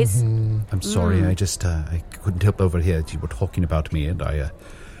the eyes. I'm sorry, I just I couldn't help overhear you were talking about me, and I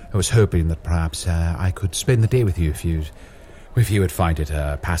was hoping that perhaps I could spend the day with you if you would find it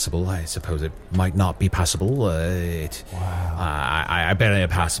passable. I suppose it might not be passable. Wow. I barely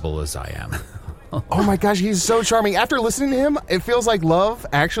passable as I am. Oh my gosh, he's so charming. After listening to him, it feels like love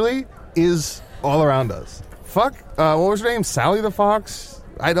actually is all around us. Fuck, what was her name? Sally the Fox?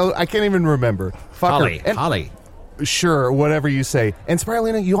 I can't even remember. Fuck her. Holly. Sure, whatever you say. And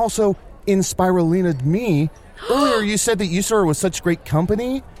Spirulina, you also Inspirulina'd me. Earlier you said that you saw her with such great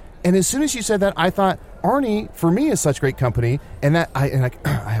company, and as soon as you said that, I thought Arnie for me is such great company, and I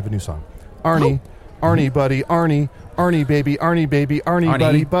have a new song. Arnie, Arnie buddy, Arnie baby, Arnie baby,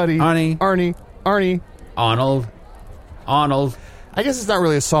 Arnie buddy, Arnie. Arnold. I guess it's not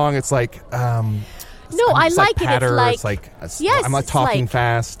really a song. It's like I like it. Patter. It's like yes, I'm not talking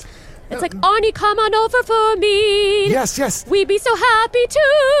fast. It's like, Arnie, come on over for me. Yes. We'd be so happy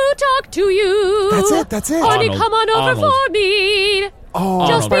to talk to you. That's it. Arnie, come on over for me. Oh,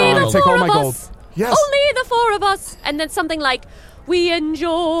 just be the four of us. Yes. Only the four of us. And then something like, we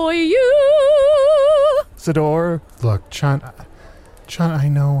enjoy you. Sador. Look, Chun, I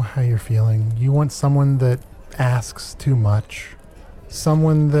know how you're feeling. You want someone that asks too much.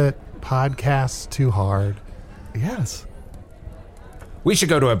 Someone that podcasts too hard. Yes. We should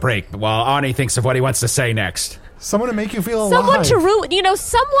go to a break while Arnie thinks of what he wants to say next. Someone to make you feel someone alive.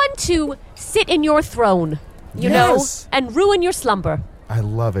 Someone to sit in your throne, you know, and ruin your slumber. I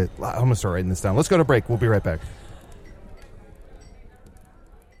love it. I'm going to start writing this down. Let's go to break. We'll be right back.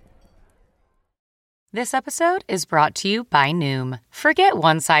 This episode is brought to you by Noom. Forget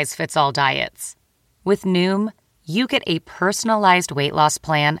one-size-fits-all diets. With Noom, you get a personalized weight loss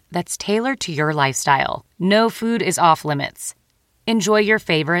plan that's tailored to your lifestyle. No food is off limits. Enjoy your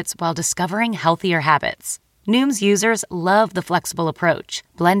favorites while discovering healthier habits. Noom's users love the flexible approach,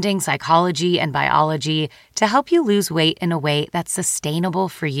 blending psychology and biology to help you lose weight in a way that's sustainable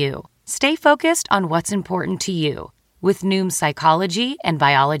for you. Stay focused on what's important to you with Noom's psychology and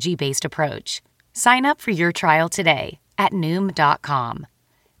biology-based approach. Sign up for your trial today at Noom.com.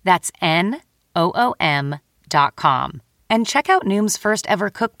 That's Noom.com. And check out Noom's first ever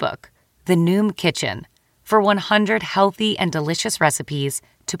cookbook, The Noom Kitchen, for 100 healthy and delicious recipes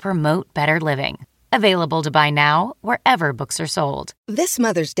to promote better living. Available to buy now wherever books are sold. This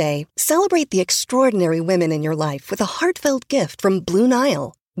Mother's Day, celebrate the extraordinary women in your life with a heartfelt gift from Blue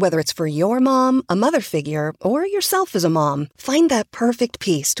Nile. Whether it's for your mom, a mother figure, or yourself as a mom, find that perfect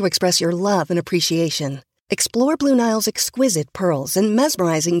piece to express your love and appreciation. Explore Blue Nile's exquisite pearls and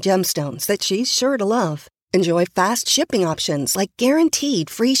mesmerizing gemstones that she's sure to love. Enjoy fast shipping options like guaranteed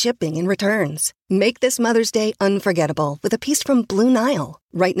free shipping and returns. Make this Mother's Day unforgettable with a piece from Blue Nile.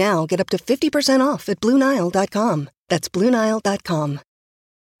 Right now, get up to 50% off at BlueNile.com. That's BlueNile.com.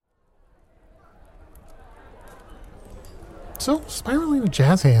 So, Spirulina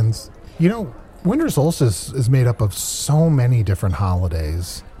Jazzhands, Winter Solstice is made up of so many different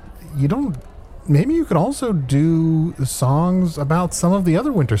holidays. Maybe you could also do songs about some of the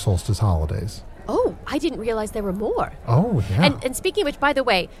other Winter Solstice holidays. Oh, I didn't realize there were more. Oh, yeah. And speaking of which, by the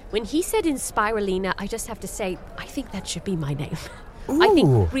way, when he said Inspirulina, I just have to say, I think that should be my name. Ooh. I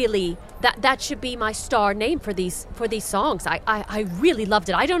think really that should be my star name for these songs. I really loved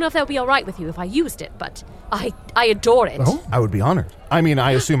it. I don't know if that would be all right with you if I used it, but I adore it. Oh, I would be honored. I mean,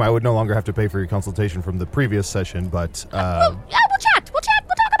 I assume I would no longer have to pay for your consultation from the previous session, but... We'll chat. We'll talk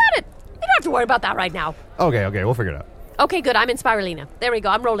about it. You don't have to worry about that right now. Okay, we'll figure it out. Okay, good. I'm Inspirulina. There we go.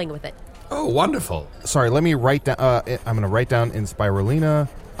 I'm rolling with it. Oh, wonderful. Sorry, let me write down... I'm going to write down Inspirulina.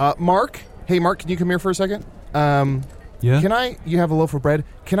 Mark? Hey, Mark, can you come here for a second? Yeah? You have a loaf of bread.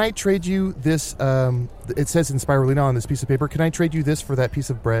 Can I trade you this, it says Inspirulina on this piece of paper. Can I trade you this for that piece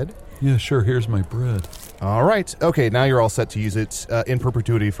of bread? Yeah, sure. Here's my bread. All right. Okay, now you're all set to use it in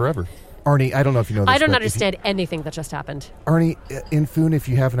perpetuity forever. Arnie, I don't know if you know this. I don't understand anything that just happened. Arnie, in Foon, if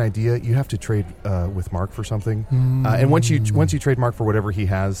you have an idea, you have to trade with Mark for something. And once you trade Mark for whatever he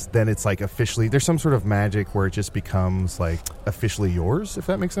has, then it's like officially, there's some sort of magic where it just becomes like officially yours, if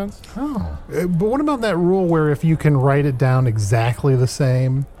that makes sense. Oh. But what about that rule where if you can write it down exactly the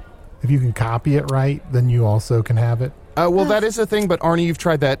same, if you can copy it right, then you also can have it? Well, that is a thing, but Arnie, you've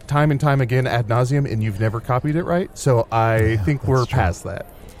tried that time and time again ad nauseum, and you've never copied it right. So I think we're past that.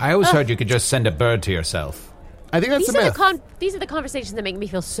 I always heard you could just send a bird to yourself. I think that's these a myth. These are the conversations that make me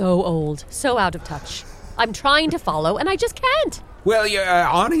feel so old, so out of touch. I'm trying to follow, and I just can't. Well,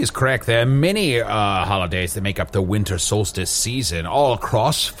 Arnie is correct. There are many holidays that make up the winter solstice season all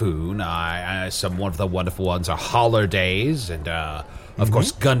across Foon. One of the wonderful ones are Holidays, and of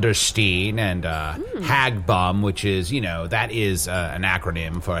course Gunderstein, and Hagbum, which is, that is an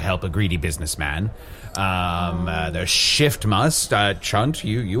acronym for Help a Greedy Businessman. There's Shiftmas. Chunt,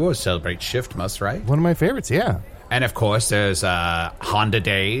 you will celebrate Shiftmas, right? One of my favorites, yeah. And, of course, there's Honda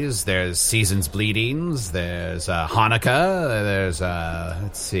Days, there's Seasons Bleedings, there's Hanukkah, there's,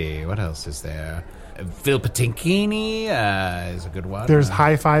 let's see, what else is there? Phil Patinkini is a good one. There's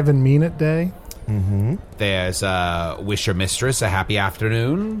High Five and Mean It Day. Mm-hmm. There's Wish Your Mistress a Happy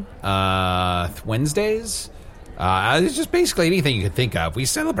Afternoon, Wednesdays. It's just basically anything you can think of. We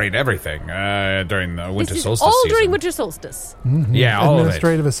celebrate everything during the winter solstice all season. during winter solstice. Mm-hmm. Yeah, all of it.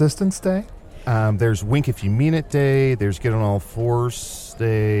 Administrative Assistance Day. There's Wink If You Mean It Day. There's Get On All Fours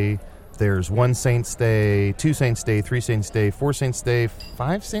Day. There's 1 Saints Day, 2 Saints Day, 3 Saints Day, 4 Saints Day,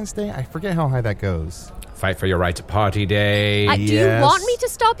 5 Saints Day. I forget how high that goes. Fight for Your Right to Party Day. Do you want me to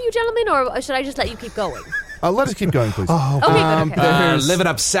stop you, gentlemen, or should I just let you keep going? Let us keep going, please. Okay. Live It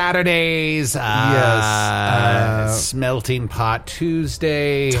Up Saturdays. Yes. Smelting Pot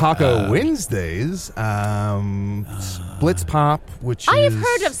Tuesday. Taco Wednesdays. Blitz Pop, which I have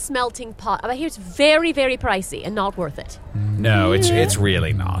heard of Smelting Pot. I hear it's very, very pricey and not worth it. No, it's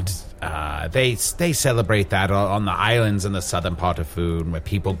really not. They celebrate that on the islands in the southern part of Foon, where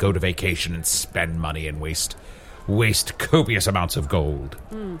people go to vacation and spend money and waste copious amounts of gold.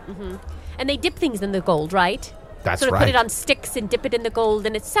 Mm-hmm. And they dip things in the gold, right? That's sort of right. put it on sticks and dip it in the gold,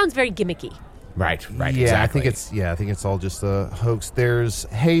 and it sounds very gimmicky. Right, Yeah, exactly. I think it's all just a hoax. There's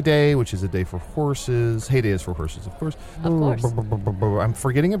Hay Day, which is a day for horses. Hay Day is for horses, of course. Of course. I'm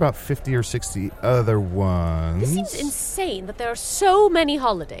forgetting about 50 or 60 other ones. This seems insane that there are so many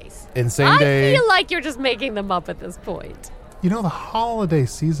holidays. Insane Day. I feel like you're just making them up at this point. The holiday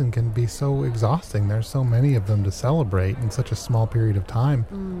season can be so exhausting. There's so many of them to celebrate in such a small period of time.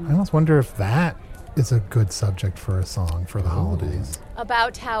 I almost wonder if that is a good subject for a song for the holidays.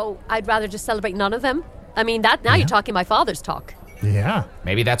 About how I'd rather just celebrate none of them? I mean, now you're talking my father's talk. Yeah.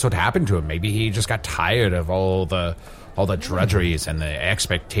 Maybe that's what happened to him. Maybe he just got tired of all the drudgeries and the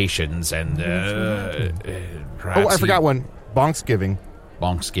expectations and I forgot one. Bonksgiving.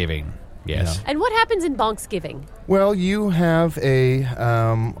 Yes. And what happens in Bonksgiving? Well, you have a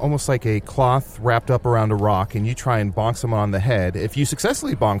almost like a cloth wrapped up around a rock, and you try and bonk someone on the head. If you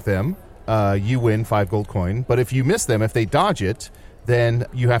successfully bonk them, you win 5 gold coin. But if you miss them, if they dodge it, then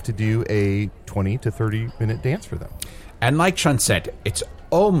you have to do a 20 to 30-minute dance for them. And like Chun said, it's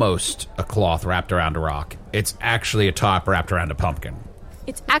almost a cloth wrapped around a rock. It's actually a top wrapped around a pumpkin.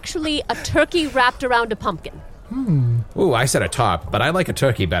 It's actually a turkey wrapped around a pumpkin. Ooh, I said a top, but I like a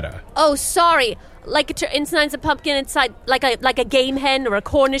turkey better. Oh, sorry. Like inside a pumpkin, inside like a game hen or a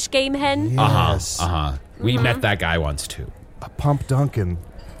Cornish game hen. Yes. We met that guy once too. A pump Dunkin'.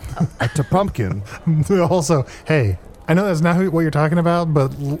 A pumpkin. Also, hey, I know that's not what you're talking about,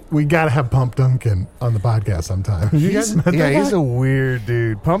 but we got to have Pump Dunkin' on the podcast sometime. You guys met that guy? He's a weird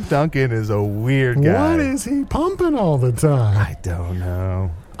dude. Pump Dunkin' is a weird guy. What is he pumping all the time? I don't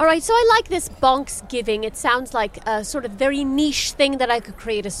know. All right, so I like this Bonksgiving. It sounds like a sort of very niche thing that I could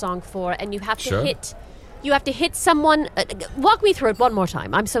create a song for, and you have to hit someone. Walk me through it one more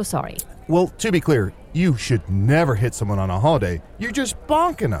time. I'm so sorry. Well, to be clear, you should never hit someone on a holiday. You're just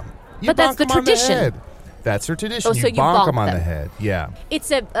bonking them. But that's the tradition. That's their tradition. Oh, so you bonk bonk them on them. the head. Yeah.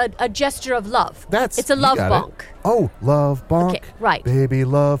 It's a gesture of love. It's a you love got bonk. it. Oh, love bonk. Okay, right. Baby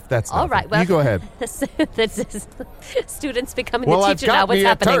love. That's all nothing. right. Well, you go ahead. This is students becoming Well, a I've teacher got now. What's me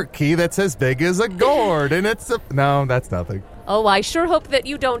happening? a turkey that's as big as a gourd, and it's a... No, that's nothing. Oh, I sure hope that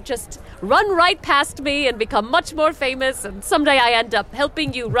you don't just run right past me and become much more famous, and someday I end up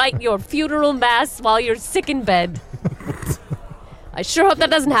helping you write your funeral mass while you're sick in bed. I sure hope that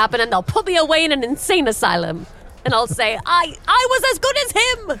doesn't happen, and they'll put me away in an insane asylum. And I'll say, I was as good as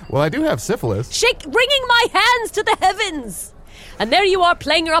him! Well, I do have syphilis. Wringing my hands to the heavens! And there you are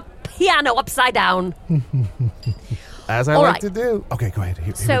playing your piano upside down. As I All like right. to do. Okay, go ahead.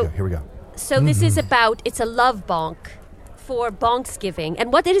 Here we go. So this is it's a love bonk for Bonksgiving.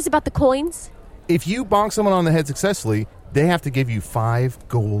 And what it is about the coins? If you bonk someone on the head successfully, they have to give you 5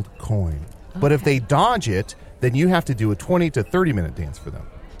 gold coin. But if they dodge it, then you have to do a 20 to 30-minute dance for them.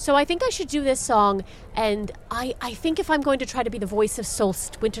 So I think I should do this song, and I think if I'm going to try to be the voice of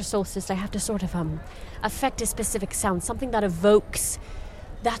winter solstice, I have to sort of affect a specific sound, something that evokes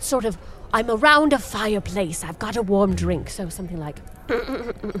that sort of, I'm around a fireplace, I've got a warm drink, so something like...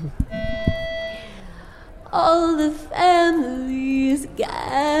 All the families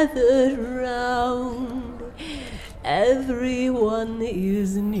gathered round, everyone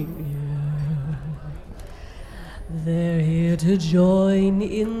is near. They're here to join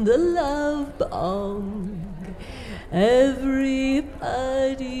in the love bong.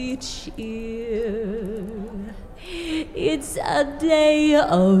 Everybody cheer. It's a day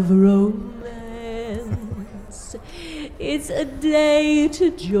of romance. It's a day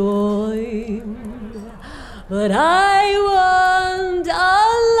to join. But I want a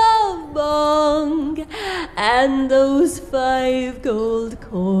love bong and those 5 gold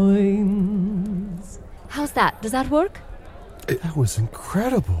coins. How's that? Does that work? That was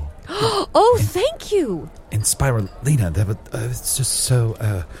incredible. Oh, thank you. And Spirulina, it's just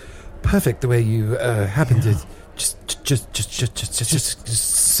so perfect the way you happened to just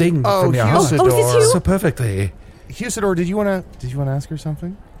sing from your heart. Oh, is this you? So perfectly. Husador, did you want to ask her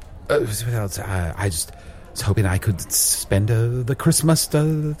something? I just was hoping I could spend the Christmas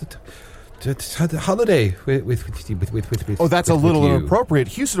holiday with Oh, that's a with little you. inappropriate.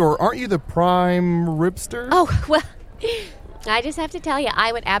 Husador, aren't you the prime ribster? Oh, well, I just have to tell you,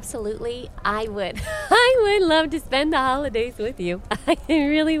 I would love to spend the holidays with you. I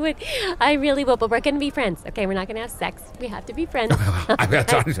really would. But we're going to be friends, okay? We're not going to have sex. We have to be friends. I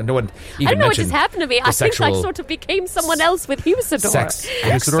don't know what just happened to me. I think I sort of became someone else with Husador. Sex.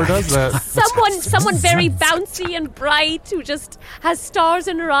 Husador does that. Someone very bouncy and bright who just has stars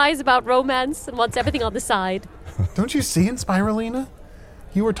in her eyes about romance and wants everything on the side. Don't you see in Spirulina?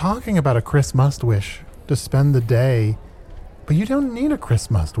 You were talking about a Chris must wish to spend the day, but you don't need a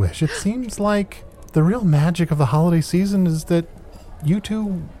Chris must wish. It seems like the real magic of the holiday season is that you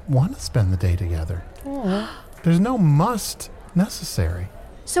two want to spend the day together. Aww. There's no must necessary.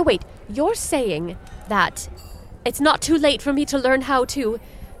 So wait, you're saying that it's not too late for me to learn how to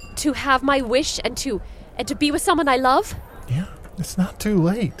have my wish and to be with someone I love? Yeah, it's not too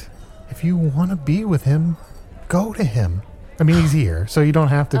late. If you want to be with him, go to him. I mean, he's here, so you don't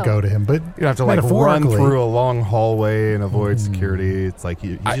have to go to him, but you have to run through a long hallway and avoid security. It's like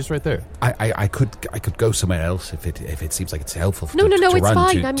he's just right there. I could go somewhere else if it seems like it's helpful. No, to it's run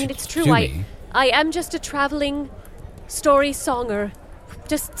fine. to, I mean, to, it's true. to me. I am just a traveling story songer,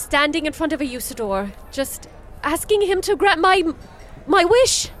 just standing in front of a Usador, just asking him to grant my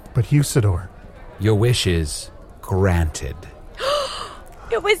wish. But Husador, your wish is granted.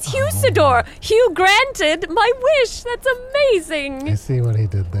 It was Husador. Hugh granted my wish. That's amazing. I see what he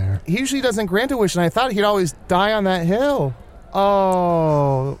did there. He usually doesn't grant a wish, and I thought he'd always die on that hill.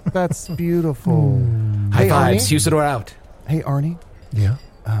 Oh, that's beautiful. High fives, Husador out. Hey, Arnie. Yeah?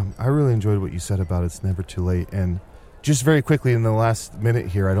 I really enjoyed what you said about it's never too late. And just very quickly in the last minute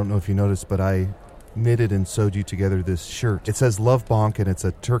here, I don't know if you noticed, but I knitted and sewed you together this shirt. It says Love Bonk, and it's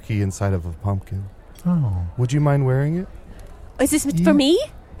a turkey inside of a pumpkin. Oh. Would you mind wearing it? Is this for me?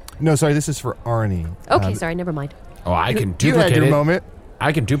 No, sorry, this is for Arnie. Okay, sorry, never mind. Oh, I can duplicate you had your it. moment.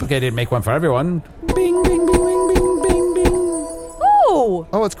 I can duplicate it and make one for everyone. Bing, bing, bing, bing, bing, bing, bing. Oh!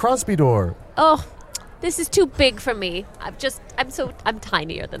 Oh, it's Crosby Door. Oh, this is too big for me. I'm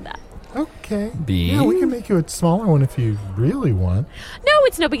tinier than that. Okay. Yeah, we can make you a smaller one if you really want. No,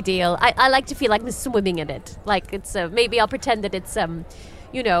 it's no big deal. I like to feel like I'm swimming in it. Like it's maybe I'll pretend that it's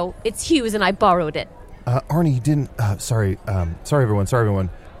it's Hugh's and I borrowed it. Arnie, you didn't. Sorry, everyone.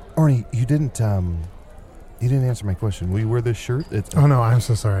 Arnie, you didn't answer my question. Will you wear this shirt? Oh no, I'm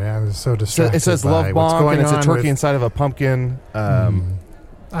so sorry. I was so distracted. It says Love Bonk, and it's a turkey inside of a pumpkin. I'm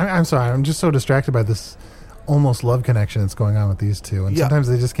sorry. I'm just so distracted by this almost love connection that's going on with these two, and sometimes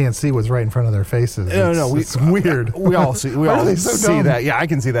they just can't see what's right in front of their faces. It's weird. We all see. We all see dumb? that. Yeah, I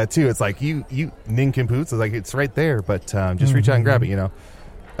can see that too. It's like you nincompoops. It's like it's right there, but just reach out and grab it.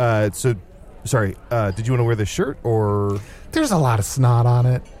 So. Sorry, did you want to wear this shirt or? There's a lot of snot on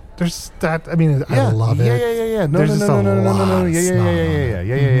it. There's that. I mean, I love it. Yeah. No.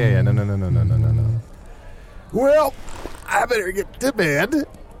 Yeah. No. Well, I better get to bed.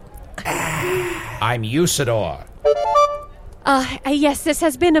 I'm Usador. Yes, this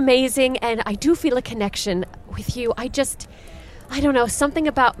has been amazing, and I do feel a connection with you. I don't know, something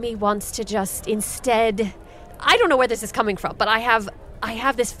about me wants to just instead. I don't know where this is coming from, but I have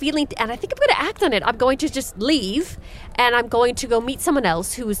this feeling, and I think I'm going to act on it. I'm going to just leave, and I'm going to go meet someone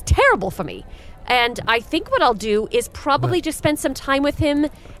else who's terrible for me. And I think what I'll do is probably just spend some time with him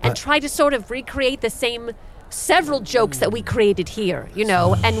and try to sort of recreate the same several jokes that we created here,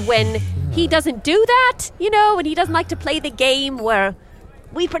 and when he doesn't do that, and he doesn't like to play the game where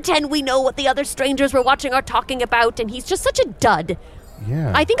we pretend we know what the other strangers we're watching are talking about, and he's just such a dud.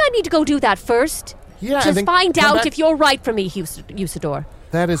 Yeah. I think I need to go do that first. Yeah, to find out if you're right for me, Usador.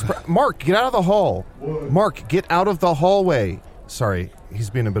 That is... Mark, get out of the hall. Mark, get out of the hallway. Sorry, he's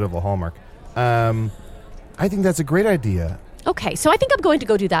being a bit of a hallmark. I think that's a great idea. Okay, so I think I'm going to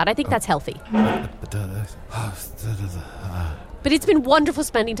go do that. I think that's healthy. But it's been wonderful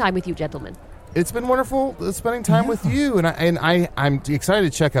spending time with you, gentlemen. It's been wonderful spending time with you, and I'm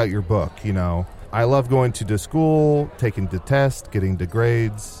excited to check out your book, I love going to school, taking the test, getting the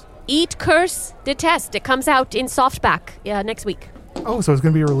grades. Eat, Curse, Detest. It comes out in softback next week. Oh, so it's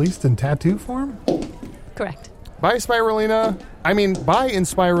going to be released in tattoo form? Correct. Bye, Spirulina. Bye,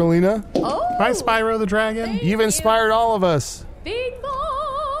 Inspirulina. Oh. Bye, Spyro the Dragon. You've inspired all of us. Bing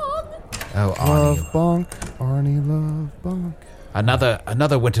bong. Oh, Arnie. Love bonk, Arnie, love bonk.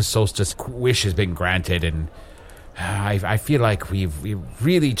 Another winter solstice wish has been granted, and I feel like we've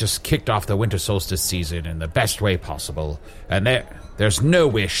really just kicked off the winter solstice season in the best way possible. And there's no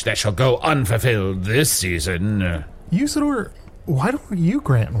wish that shall go unfulfilled this season. Usador, why don't you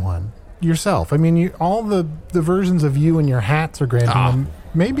grant one yourself? All the versions of you and your hats are granting them.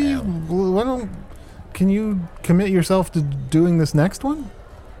 Maybe, can you commit yourself to doing this next one?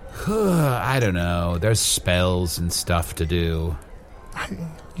 I don't know. There's spells and stuff to do.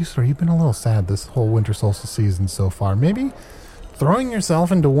 Usador, you've been a little sad this whole winter solstice season so far. Maybe throwing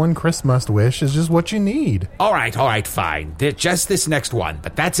yourself into one Christmas wish is just what you need. All right, fine. Just this next one,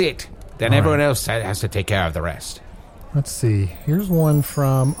 but that's it. Then everyone else has to take care of the rest. Let's see. Here's one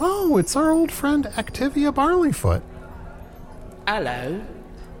from... Oh, it's our old friend Activia Barleyfoot. Hello.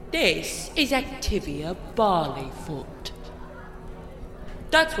 This is Activia Barleyfoot.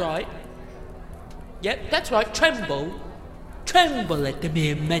 That's right. Yep, that's right. Tremble at the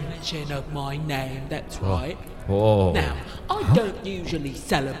mere mention of my name. That's right. Oh. Now, I don't usually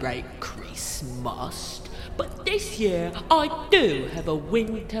celebrate Christmas, but this year I do have a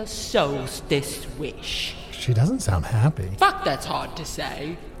winter solstice wish. She doesn't sound happy. Fuck, that's hard to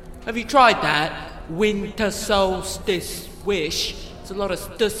say. Have you tried that? Winter solstice wish. There's a lot of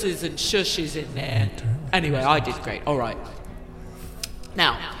stusses and shushes in there. Anyway, I did great. All right.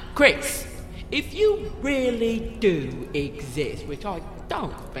 Now, Chris, if you really do exist, which I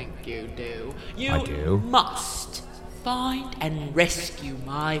don't think you do, you must find and rescue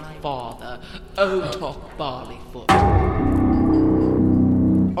my father, Otok Barleyfoot.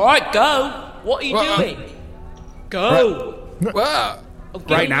 All right, go. What are you doing? Go. I'm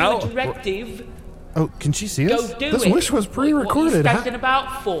giving you a directive. Oh, can she see us? Go do this it. wish was pre-recorded. What are you expecting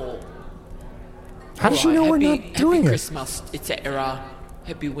about for? How does she know we're not doing happy it? Christmas, etc.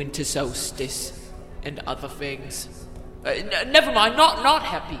 Happy winter solstice and other things. Never mind, not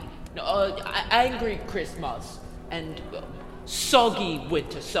happy. Angry Christmas and soggy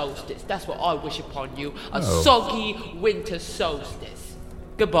winter solstice. That's what I wish upon you. A soggy winter solstice.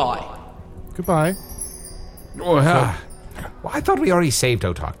 Goodbye. Goodbye. Well, I thought we already saved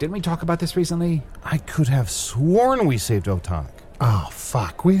Otok. Didn't we talk about this recently? I could have sworn we saved Otok. Oh,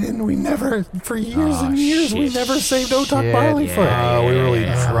 fuck. We never, for years and years, we never saved Otok Barleyfoot. We really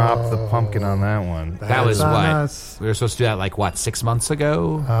dropped the pumpkin on that one. That was what? Us. We were supposed to do that, 6 months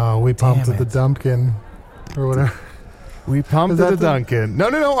ago? Oh, we pumped at the Dumpkin. Or whatever. We pumped at the Dunkin'. No,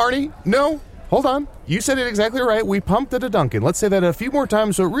 Arnie. No. Hold on. You said it exactly right. We pumped at a Dunkin'. Let's say that a few more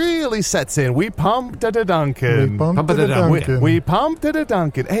times so it really sets in. We pumped at a Dunkin'. We pumped at a Dunkin'. We pumped at a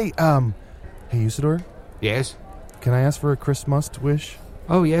Dunkin'. Hey, Usador? Yes? Can I ask for a Christmas wish?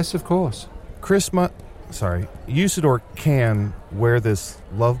 Oh, yes, of course. Usador can wear this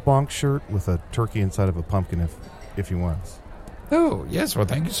Love Bonk shirt with a turkey inside of a pumpkin if he wants. Oh, yes, well,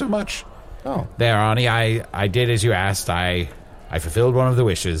 thank you so much. Oh. There, Arnie, I did as you asked. I fulfilled one of the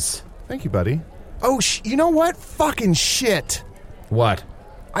wishes. Thank you, buddy. Oh, you know what? Fucking shit. What?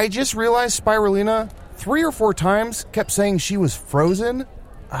 I just realized Spirulina 3 or 4 times kept saying she was frozen.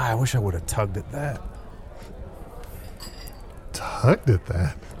 I wish I would have tugged at that. Tugged at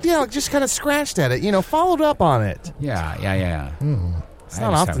that? Yeah, just kind of scratched at it. Followed up on it. Yeah. It's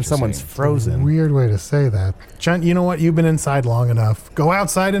not often someone's frozen. Weird way to say that. Chunt, you know what? You've been inside long enough. Go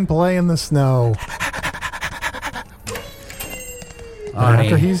outside and play in the snow.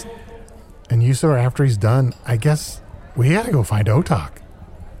 After he's done, I guess we gotta go find Otok.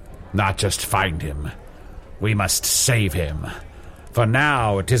 Not just find him. We must save him. For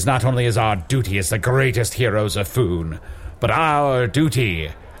now, it is not only as our duty as the greatest heroes of Foon, but our duty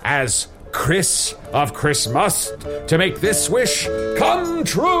as Chris of Christmas to make this wish come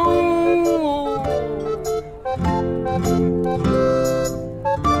true.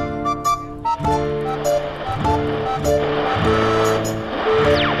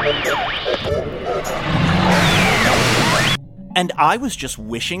 And I was just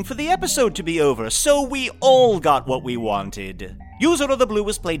wishing for the episode to be over, so we all got what we wanted. User of the Blue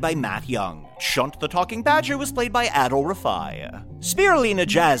was played by Matt Young. Shunt the Talking Badger was played by Adol Rafai. Spirulina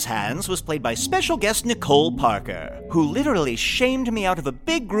Jazzhands was played by special guest Nicole Parker, who literally shamed me out of a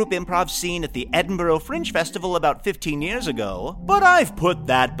big group improv scene at the Edinburgh Fringe Festival about 15 years ago, but I've put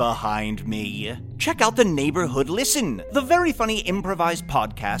that behind me. Check out The Neighborhood Listen, the very funny improvised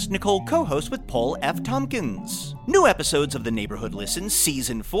podcast Nicole co-hosts with Paul F. Tompkins. New episodes of The Neighborhood Listen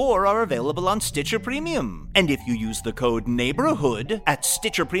Season 4 are available on Stitcher Premium. And if you use the code NEIGHBORHOOD at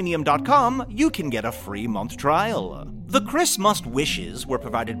StitcherPremium.com, you can get a free month trial. The Chris Must Wishes were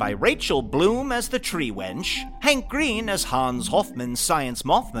provided by Rachel Bloom as the Tree Wench, Hank Green as Hans Hoffman Science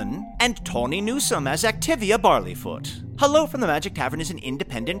Mothman, and Tawny Newsom as Activia Barleyfoot. Hello from the Magic Tavern is an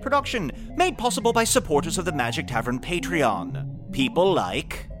independent production made possible by supporters of the Magic Tavern Patreon. People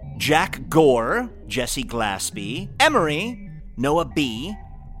like Jack Gore, Jesse Glaspie, Emery, Noah B.,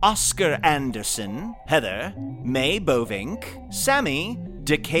 Oscar Anderson, Heather, May Bovink, Sammy,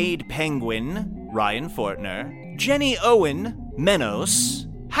 Decayed Penguin, Ryan Fortner, Jenny Owen, Menos,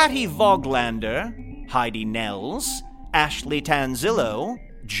 Hattie Voglander, Heidi Nels, Ashley Tanzillo,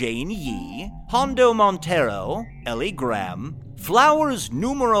 Jane Yee, Hondo Montero, Ellie Graham, Flowers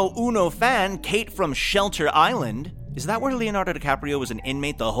numero uno fan Kate from Shelter Island. Is that where Leonardo DiCaprio was an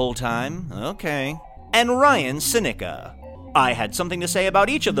inmate the whole time? Okay. And Ryan Sinica. I had something to say about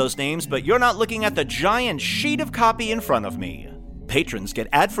each of those names, but you're not looking at the giant sheet of copy in front of me. Patrons get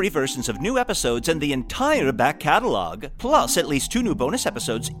ad-free versions of new episodes and the entire back catalog, plus at least 2 new bonus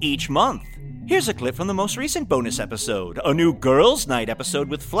episodes each month. Here's a clip from the most recent bonus episode, a new Girls' Night episode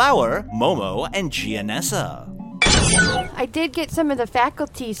with Flower, Momo, and Gianessa. I did get some of the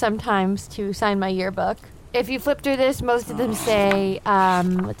faculty sometimes to sign my yearbook. If you flip through this, most of them say,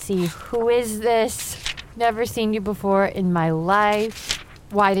 let's see, who is this? Never seen you before in my life.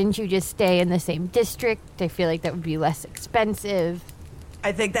 Why didn't you just stay in the same district? I feel like that would be less expensive.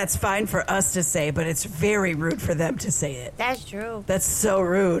 I think that's fine for us to say, but it's very rude for them to say it. That's true. That's so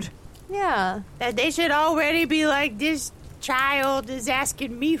rude. Yeah. That they should already be like, this child is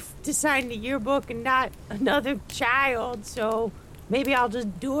asking me to sign the yearbook and not another child, so maybe I'll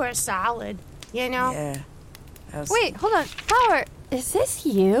just do her a solid, you know? Yeah. Wait, hold on. Flower, is this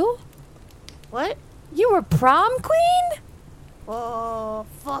you? What? You were prom queen? Oh,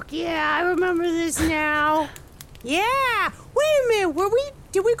 fuck yeah, I remember this now. Yeah! Wait a minute,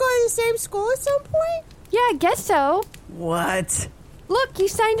 did we go to the same school at some point? Yeah, I guess so. What? Look, you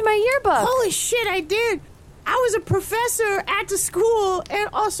signed my yearbook. Holy shit, I did. I was a professor at the school and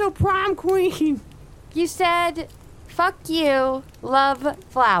also prom queen. You said, fuck you, love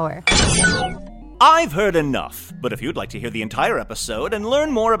Flower. I've heard enough, but if you'd like to hear the entire episode and learn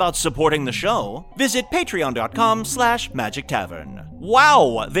more about supporting the show, visit patreon.com/Magic Tavern.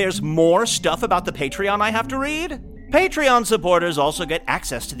 Wow, there's more stuff about the Patreon I have to read? Patreon supporters also get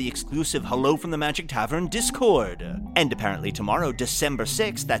access to the exclusive Hello from the Magic Tavern Discord. And apparently tomorrow, December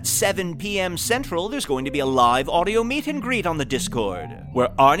 6th at 7 p.m. Central, there's going to be a live audio meet and greet on the Discord,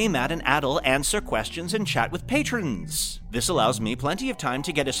 where Arnie, Matt, and Adel answer questions and chat with patrons. This allows me plenty of time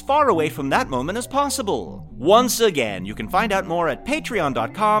to get as far away from that moment as possible. Once again, you can find out more at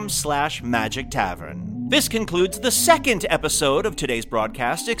patreon.com/Magic Tavern. This concludes the second episode of today's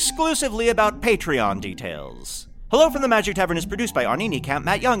broadcast exclusively about Patreon details. Hello from the Magic Tavern is produced by Arnie Niekamp,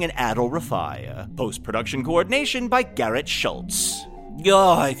 Matt Young, and Adol Rafai. Post-production coordination by Garrett Schultz.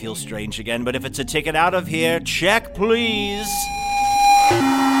 Oh, I feel strange again, but if it's a ticket out of here, check please.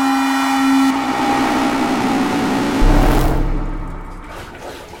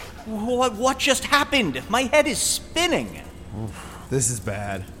 What just happened? My head is spinning. This is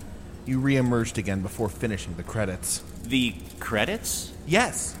bad. You re-emerged again before finishing the credits. The credits?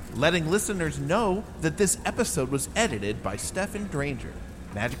 Yes, letting listeners know that this episode was edited by Stefan Dranger.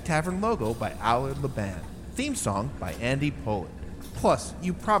 Magic Tavern logo by Allard Laban. Theme song by Andy Poland. Plus,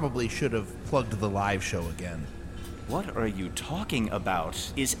 you probably should have plugged the live show again. What are you talking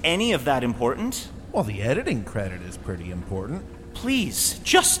about? Is any of that important? Well, the editing credit is pretty important. Please,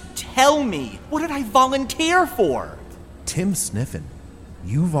 just tell me. What did I volunteer for? Tim Sniffen,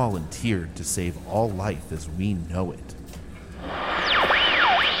 you volunteered to save all life as we know it.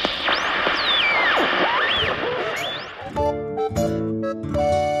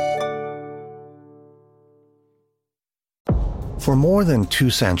 For more than 2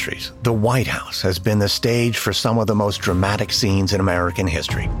 centuries, the White House has been the stage for some of the most dramatic scenes in American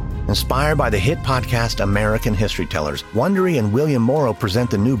history. Inspired by the hit podcast American History Tellers, Wondery and William Morrow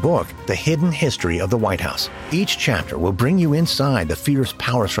present the new book, The Hidden History of the White House. Each chapter will bring you inside the fierce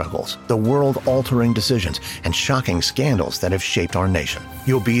power struggles, the world-altering decisions, and shocking scandals that have shaped our nation.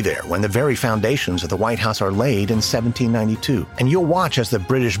 You'll be there when the very foundations of the White House are laid in 1792, and you'll watch as the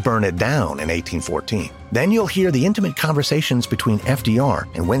British burn it down in 1814. Then you'll hear the intimate conversations between FDR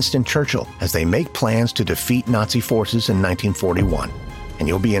and Winston Churchill as they make plans to defeat Nazi forces in 1941. And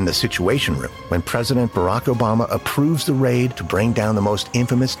you'll be in the Situation Room when President Barack Obama approves the raid to bring down the most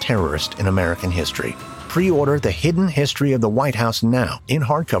infamous terrorist in American history. Pre-order The Hidden History of the White House now in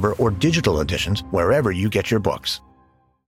hardcover or digital editions wherever you get your books.